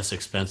less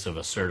expensive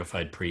a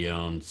certified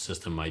pre-owned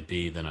system might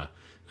be than a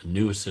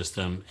new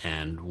system,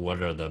 and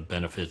what are the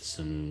benefits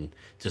and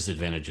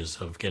disadvantages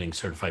of getting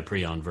certified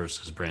pre-owned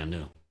versus brand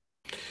new?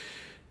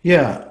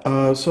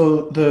 Yeah,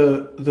 so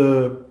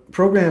the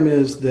program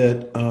is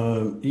that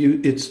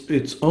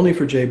it's only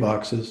for J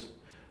boxes.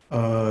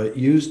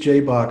 Used J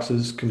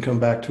boxes can come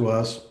back to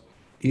us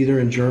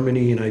either in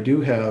Germany, and I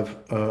do have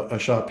a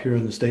shop here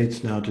in the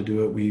States now to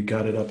do it. We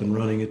got it up and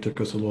running. It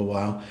took us a little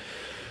while,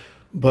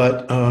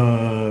 but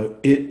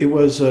it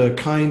was a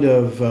kind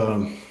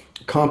of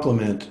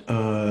complement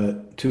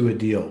to a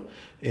deal,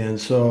 and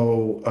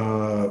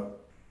so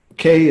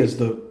K is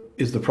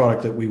the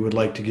product that we would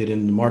like to get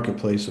in the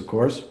marketplace, of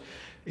course.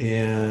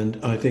 And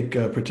I think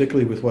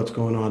particularly with what's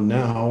going on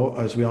now,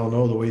 as we all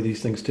know, the way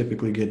these things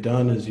typically get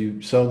done is you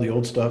sell the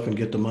old stuff and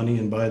get the money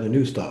and buy the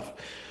new stuff.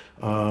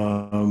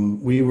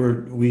 We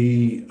are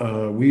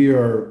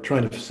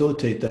trying to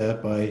facilitate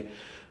that by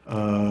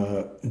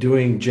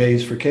doing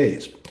J's for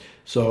K's.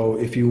 So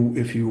if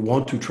you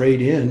want to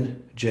trade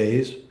in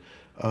J's,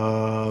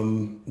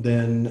 then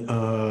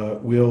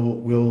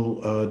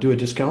we'll do a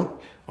discount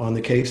on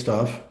the K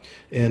stuff,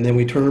 and then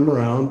we turn them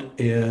around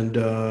and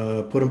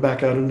put them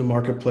back out in the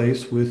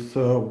marketplace with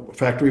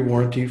factory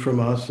warranty from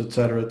us, et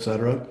cetera, et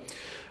cetera.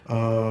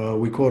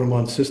 We quote them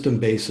on system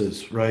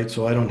basis, right?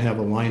 So I don't have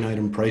a line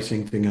item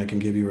pricing thing I can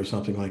give you or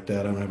something like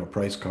that. I don't have a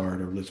price card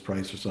or list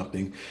price or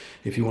something.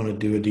 If you want to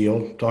do a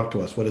deal, talk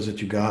to us. What is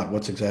it you got?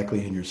 What's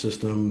exactly in your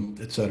system,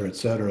 et cetera, et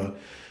cetera.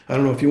 I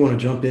don't know if you want to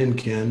jump in,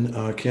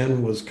 Ken.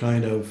 Ken was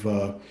kind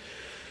of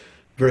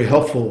very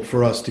helpful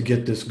for us to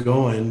get this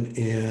going,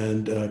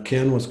 and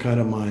Ken was kind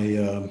of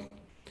my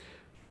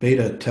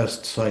beta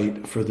test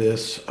site for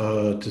this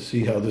to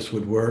see how this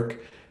would work.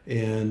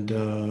 And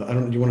I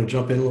don't. Do you want to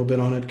jump in a little bit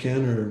on it,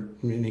 Ken, or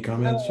any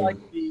comments? Like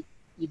you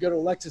go to a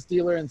Lexus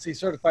dealer and see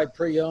certified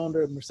pre-owned,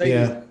 or Mercedes.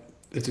 Yeah,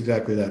 it's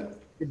exactly that.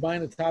 You're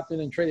buying a top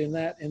end and trading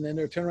that, and then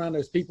turn around.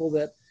 There's people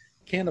that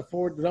can't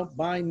afford, don't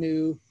buy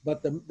new,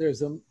 but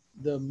there's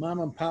the mom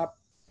and pop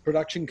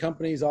production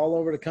companies all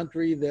over the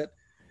country that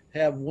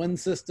have one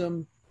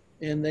system,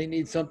 and they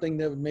need something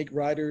that would make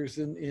riders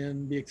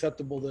and be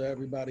acceptable to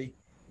everybody,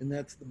 and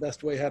that's the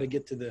best way how to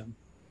get to them.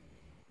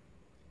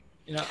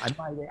 You know,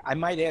 I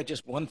might add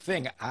just one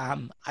thing.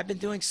 I've been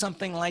doing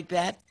something like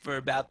that for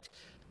about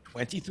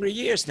 23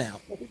 years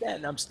now. Look at that,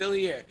 and I'm still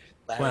here.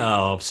 Larry.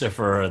 Well, except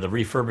for the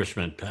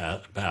refurbishment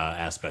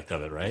aspect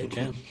of it, right,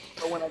 Jim?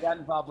 So when I got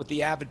involved with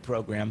the Avid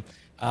program,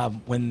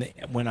 when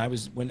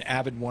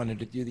Avid wanted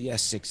to do the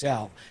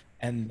S6L,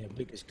 and their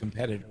biggest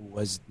competitor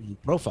was the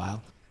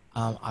Profile,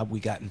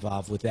 we got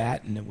involved with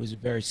that, and it was a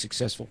very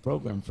successful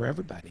program for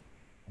everybody.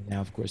 And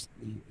now, of course,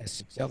 the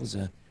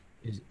S6L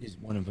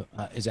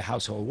is a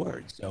household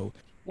word. So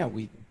yeah,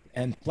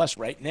 and plus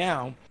right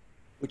now,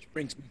 which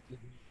brings me to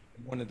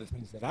one of the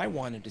things that I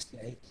wanted to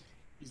say,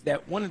 is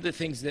that one of the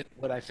things that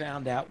what I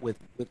found out with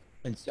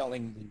when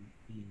selling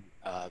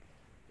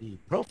the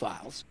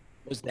Profiles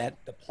was that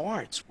the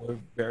parts were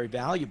very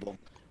valuable,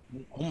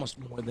 almost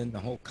more than the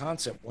whole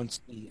concept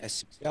once the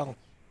S6L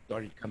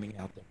started coming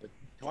out there. But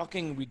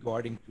talking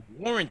regarding to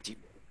warranty,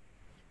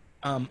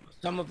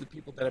 some of the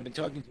people that I've been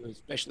talking to,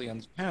 especially on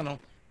this panel,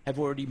 have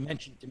already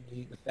mentioned to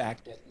me the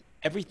fact that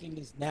everything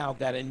is now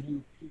got a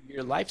new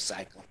 2-year life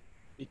cycle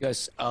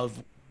because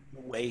of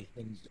the way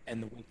things are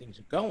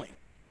going.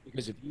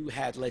 Because if you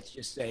had, let's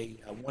just say,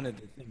 one of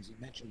the things you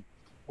mentioned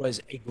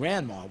was a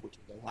Grandma, which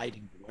is a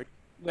lighting board.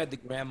 You had the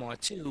Grandma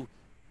 2.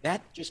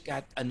 That just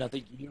got another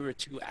year or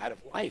two out of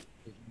life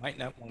because you might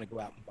not want to go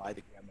out and buy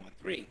the Grandma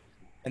 3.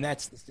 And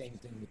that's the same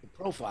thing with the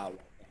Profile right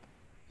now.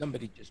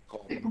 Somebody just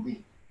called me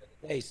the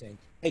other day saying,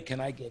 hey,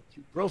 can I get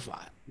 2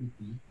 Profile?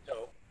 Mm-hmm.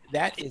 So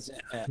that is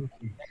a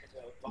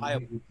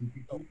viable.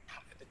 So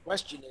the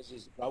question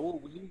is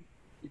Raul,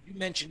 did you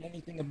mention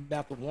anything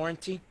about the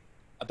warranty,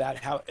 about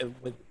how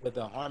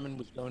whether Harman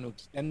was going to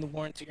extend the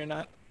warranty or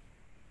not?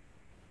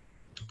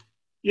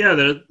 Yeah,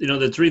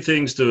 the 3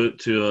 things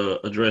to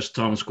address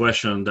Tom's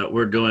question that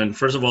we're doing.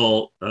 First of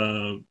all,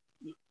 for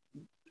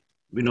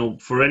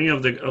any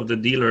of the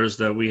dealers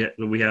that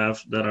we have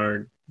that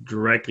are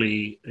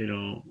directly,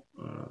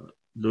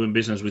 doing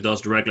business with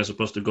us directly as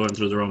opposed to going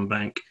through their own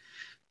bank,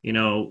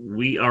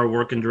 we are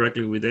working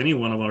directly with any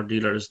one of our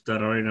dealers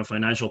that are in a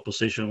financial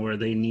position where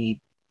they need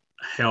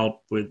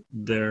help with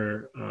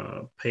their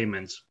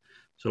payments.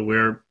 So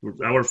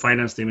our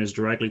finance team is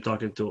directly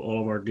talking to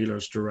all of our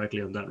dealers directly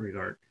in that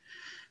regard.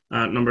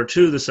 Number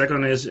 2, the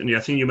second is, and I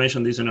think you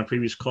mentioned this in a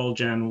previous call,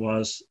 Jan,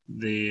 was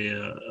the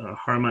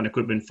Harman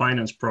Equipment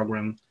Finance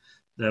Program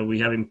that we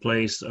have in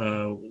place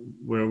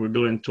where we're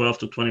doing 12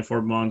 to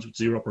 24 months with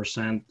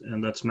 0%,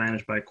 and that's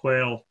managed by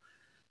Quail.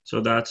 So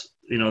that's,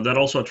 that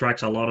also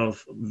attracts a lot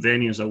of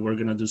venues that we're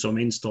going to do some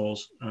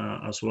installs,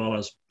 as well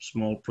as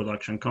small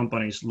production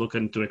companies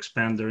looking to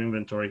expand their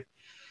inventory.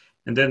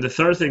 And then the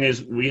third thing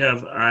is we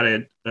have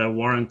added a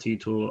warranty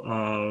to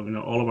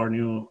all of our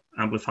new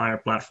amplifier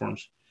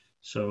platforms.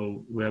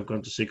 So we have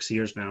gone to 6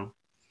 years now.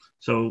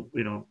 So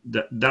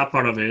that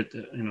part of it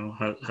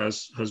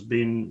has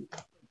been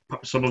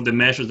some of the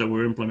measures that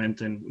we're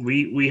implementing.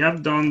 We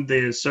have done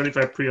the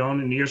certified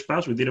pre-owned in years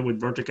past. We did it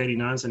with Vertec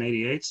 89s and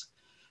 88s.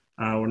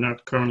 We're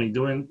not currently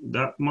doing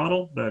that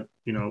model, but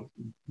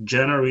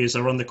January is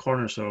around the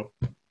corner, so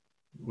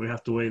we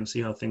have to wait and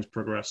see how things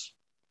progress.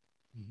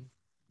 Mm-hmm.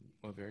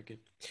 Well, very good.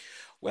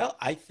 Well,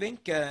 I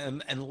think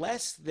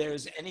unless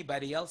there's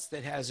anybody else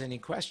that has any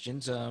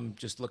questions,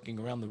 just looking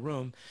around the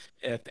room,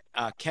 if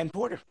Ken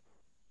Porter.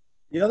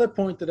 The other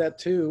point to that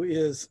too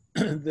is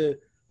the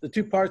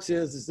two parts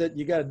is that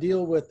you got to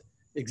deal with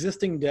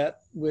existing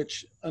debt,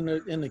 which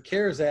in the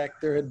CARES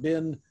Act there had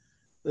been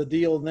the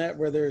deal in that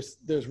where there's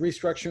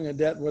restructuring of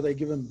debt where they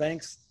give them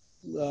banks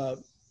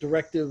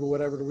directive or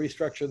whatever to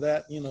restructure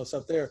that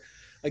stuff there.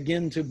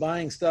 Again, to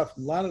buying stuff,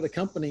 a lot of the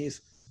companies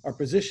are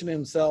positioning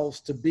themselves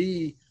to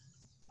be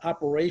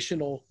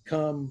operational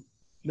come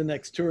the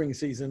next touring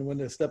season when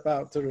they step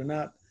out, so they're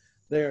not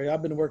there.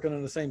 I've been working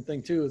on the same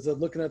thing too, is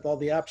looking at all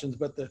the options,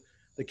 but the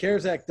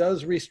CARES Act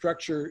does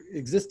restructure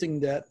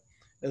existing debt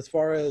as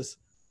far as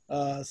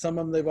some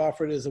of them they've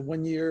offered is a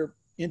 1-year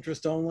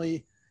interest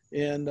only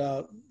and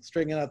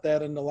straightening out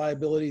that and the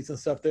liabilities and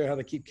stuff there, how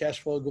to keep cash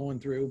flow going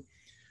through.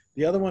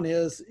 The other one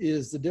is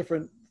the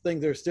different thing.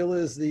 There still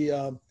is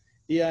the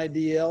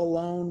EIDL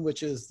loan,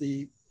 which is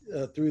the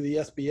through the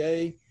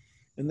SBA,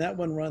 and that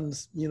one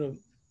runs,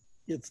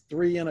 it's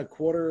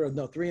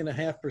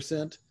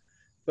 3.25%,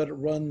 but it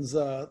runs,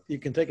 you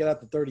can take it out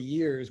to 30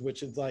 years,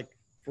 which is like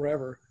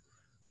forever.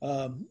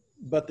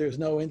 But there's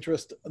no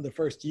interest in the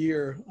first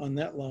year on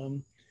that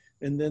loan.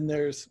 And then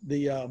there's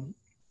the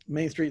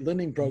Main Street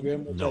Lending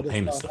Program. No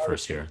payments the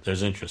first year.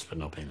 There's interest, but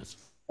no payments.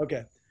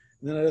 Okay.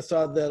 And then I just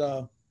saw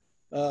that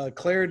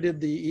Claire did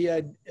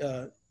the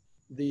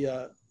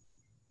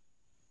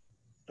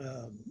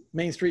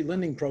Main Street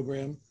Lending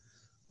Program,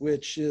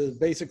 which is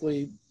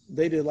basically,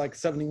 they did like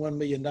 $71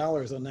 million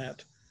on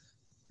that.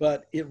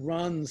 But it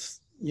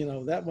runs,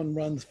 that one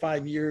runs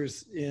 5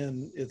 years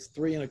and it's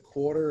 3.25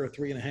 or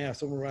 3.5,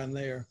 somewhere around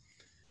there.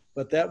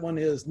 But that one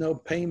is no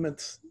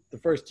payments the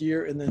first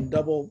year and then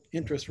double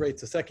interest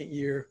rates the second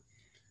year,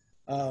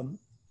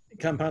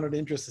 compounded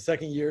interest the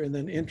second year, and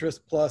then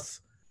interest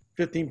plus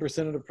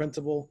 15% of the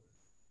principal,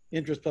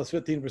 interest plus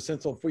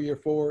 15%, so for year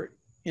 4,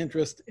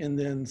 interest, and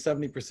then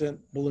 70%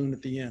 balloon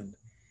at the end.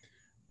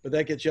 But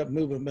that gets you up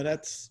moving. But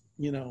that's,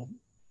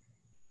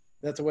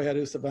 that's the way I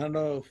do stuff. I don't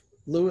know if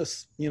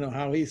Lewis,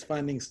 how he's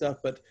finding stuff,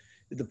 but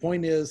the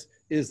point is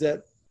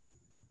that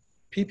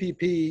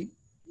PPP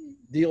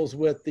deals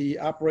with the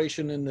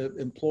operation and the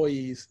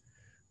employees,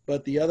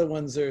 but the other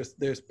ones,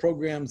 there's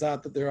programs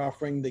out that they're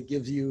offering that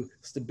gives you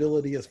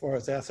stability as far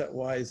as asset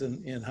wise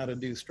and how to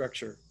do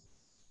structure.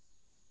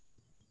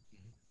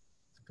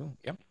 Cool.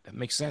 Yep, that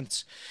makes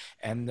sense.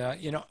 And,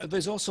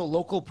 there's also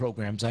local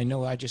programs. I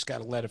know I just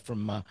got a letter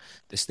from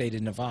the state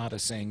of Nevada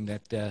saying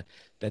that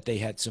they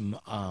had some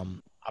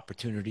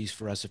opportunities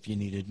for us if you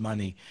needed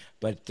money,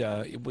 but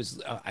it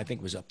was, I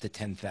think it was up to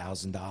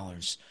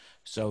 $10,000.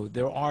 So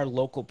there are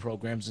local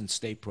programs and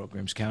state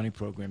programs, county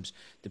programs,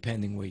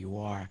 depending where you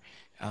are,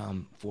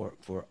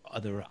 for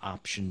other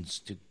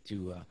options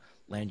to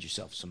lend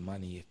yourself some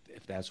money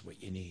if that's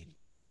what you need.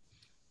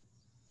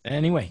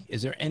 Anyway,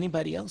 is there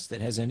anybody else that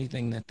has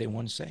anything that they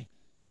want to say?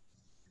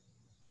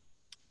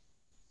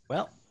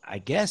 Well, I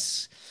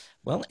guess,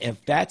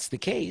 if that's the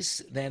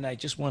case, then I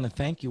just want to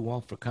thank you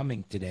all for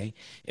coming today.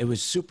 It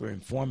was super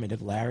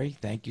informative. Larry,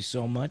 thank you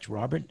so much.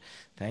 Robert,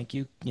 thank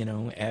you.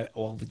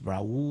 All the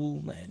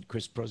Raul and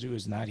Chris Prosy, who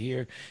is not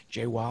here,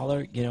 Jay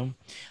Waller,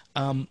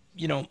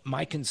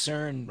 my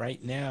concern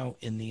right now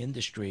in the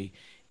industry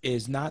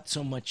is not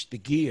so much the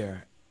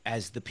gear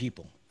as the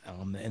people.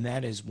 And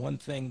that is one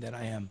thing that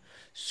I am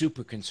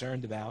super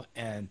concerned about,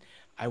 and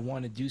I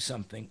want to do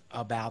something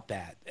about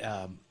that.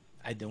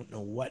 I don't know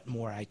what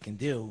more I can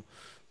do,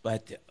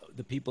 but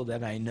the people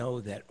that I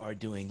know that are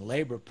doing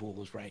labor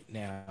pools right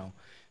now,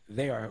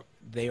 they are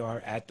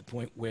at the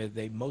point where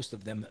most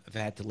of them have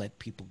had to let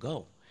people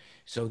go,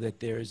 so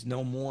that there's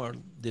no more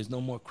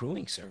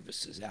crewing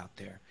services out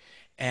there.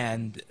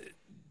 And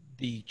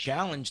the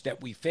challenge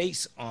that we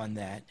face on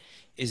that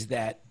is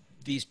that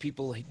these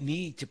people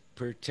need to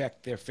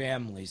protect their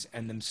families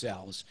and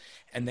themselves,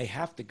 and they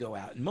have to go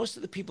out. And most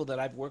of the people that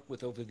I've worked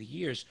with over the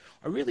years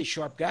are really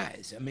sharp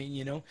guys. I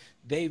mean,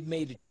 they've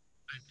made a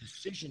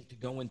decision to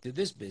go into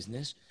this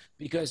business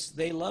because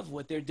they love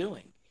what they're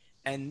doing.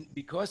 And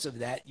because of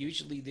that,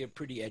 usually they're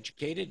pretty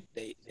educated.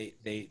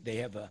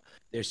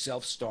 They're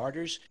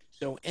self-starters.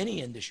 So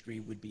any industry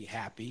would be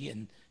happy.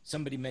 And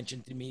somebody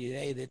mentioned to me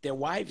today that their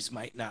wives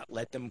might not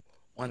let them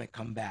want to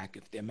come back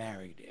if they're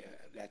married.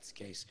 That's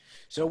the case.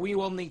 So we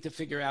will need to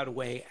figure out a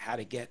way how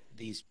to get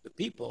these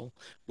people,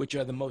 which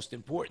are the most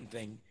important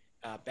thing,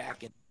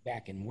 back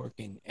in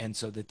working, and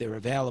so that they're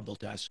available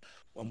to us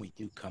when we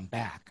do come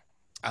back.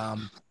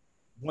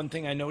 One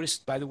thing I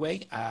noticed, by the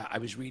way, I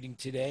was reading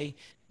today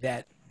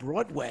that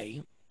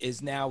Broadway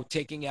is now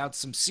taking out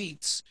some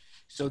seats.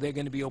 So they're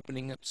going to be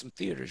opening up some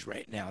theaters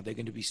right now. They're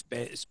going to be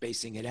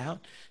spacing it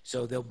out,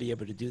 so they'll be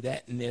able to do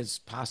that. And there's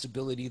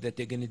possibility that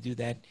they're going to do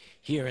that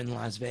here in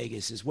Las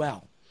Vegas as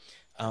well.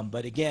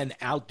 But again,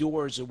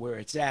 outdoors are where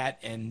it's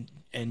at. And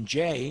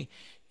Jay,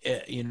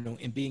 you know,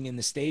 in being in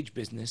the stage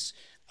business,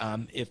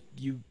 if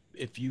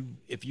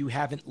you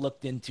haven't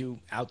looked into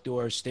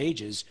outdoor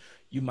stages,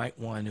 you might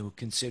want to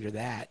consider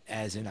that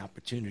as an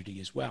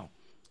opportunity as well.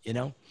 You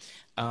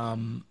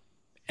know.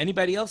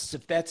 Anybody else?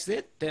 If that's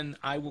it, then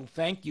I will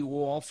thank you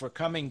all for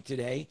coming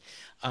today.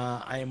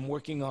 I am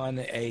working on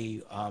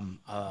a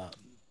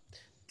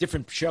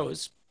different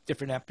shows,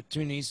 different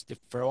opportunities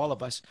for all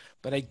of us.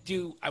 But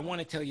I want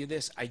to tell you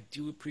this: I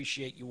do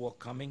appreciate you all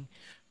coming,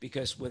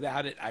 because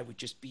without it, I would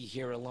just be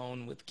here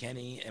alone with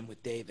Kenny and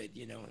with David,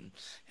 you know,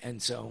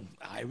 and so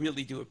I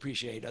really do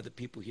appreciate other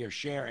people here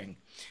sharing,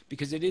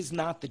 because it is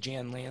not the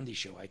Jan Landy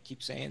show. I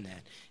keep saying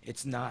that.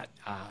 It's not.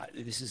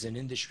 This is an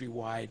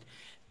industry-wide.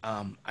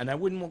 And I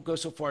wouldn't go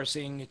so far as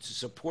saying it's a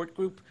support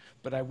group,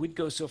 but I would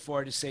go so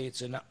far to say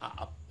it's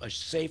a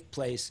safe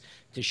place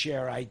to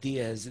share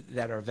ideas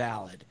that are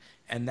valid,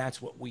 and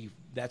that's what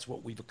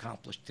we've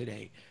accomplished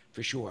today,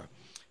 for sure.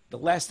 The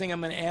last thing I'm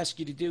going to ask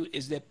you to do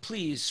is that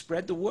please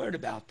spread the word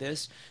about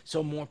this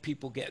so more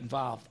people get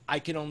involved. I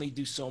can only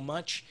do so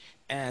much,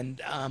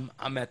 and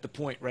I'm at the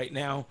point right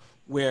now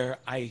where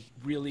I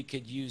really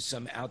could use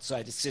some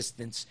outside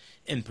assistance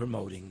in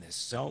promoting this.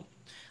 So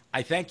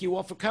I thank you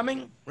all for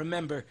coming.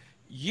 Remember,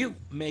 you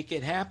make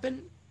it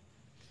happen.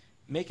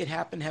 Make it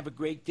happen. Have a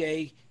great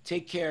day.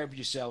 Take care of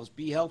yourselves.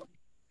 Be healthy,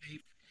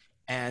 safe,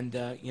 and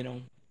you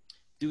know,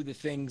 do the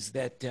things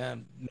that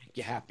make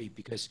you happy,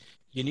 because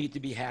you need to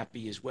be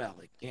happy as well.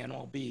 It can't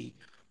all be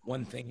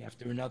one thing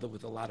after another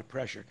with a lot of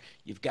pressure.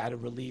 You've got to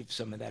relieve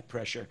some of that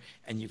pressure,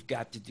 and you've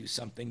got to do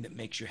something that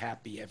makes you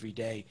happy every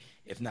day,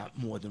 if not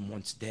more than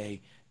once a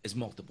day, as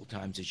multiple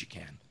times as you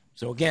can.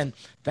 So again,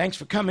 thanks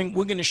for coming.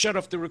 We're going to shut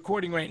off the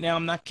recording right now.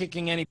 I'm not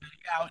kicking anybody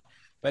out,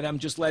 but I'm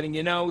just letting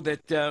you know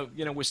that,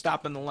 you know, we're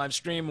stopping the live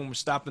stream and we're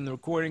stopping the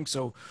recording,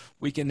 so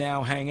we can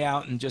now hang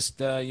out and just,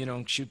 you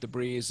know, shoot the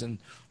breeze, and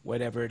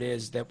whatever it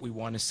is that we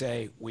want to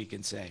say, we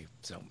can say.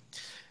 So,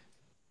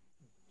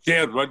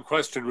 Jan, one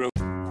question real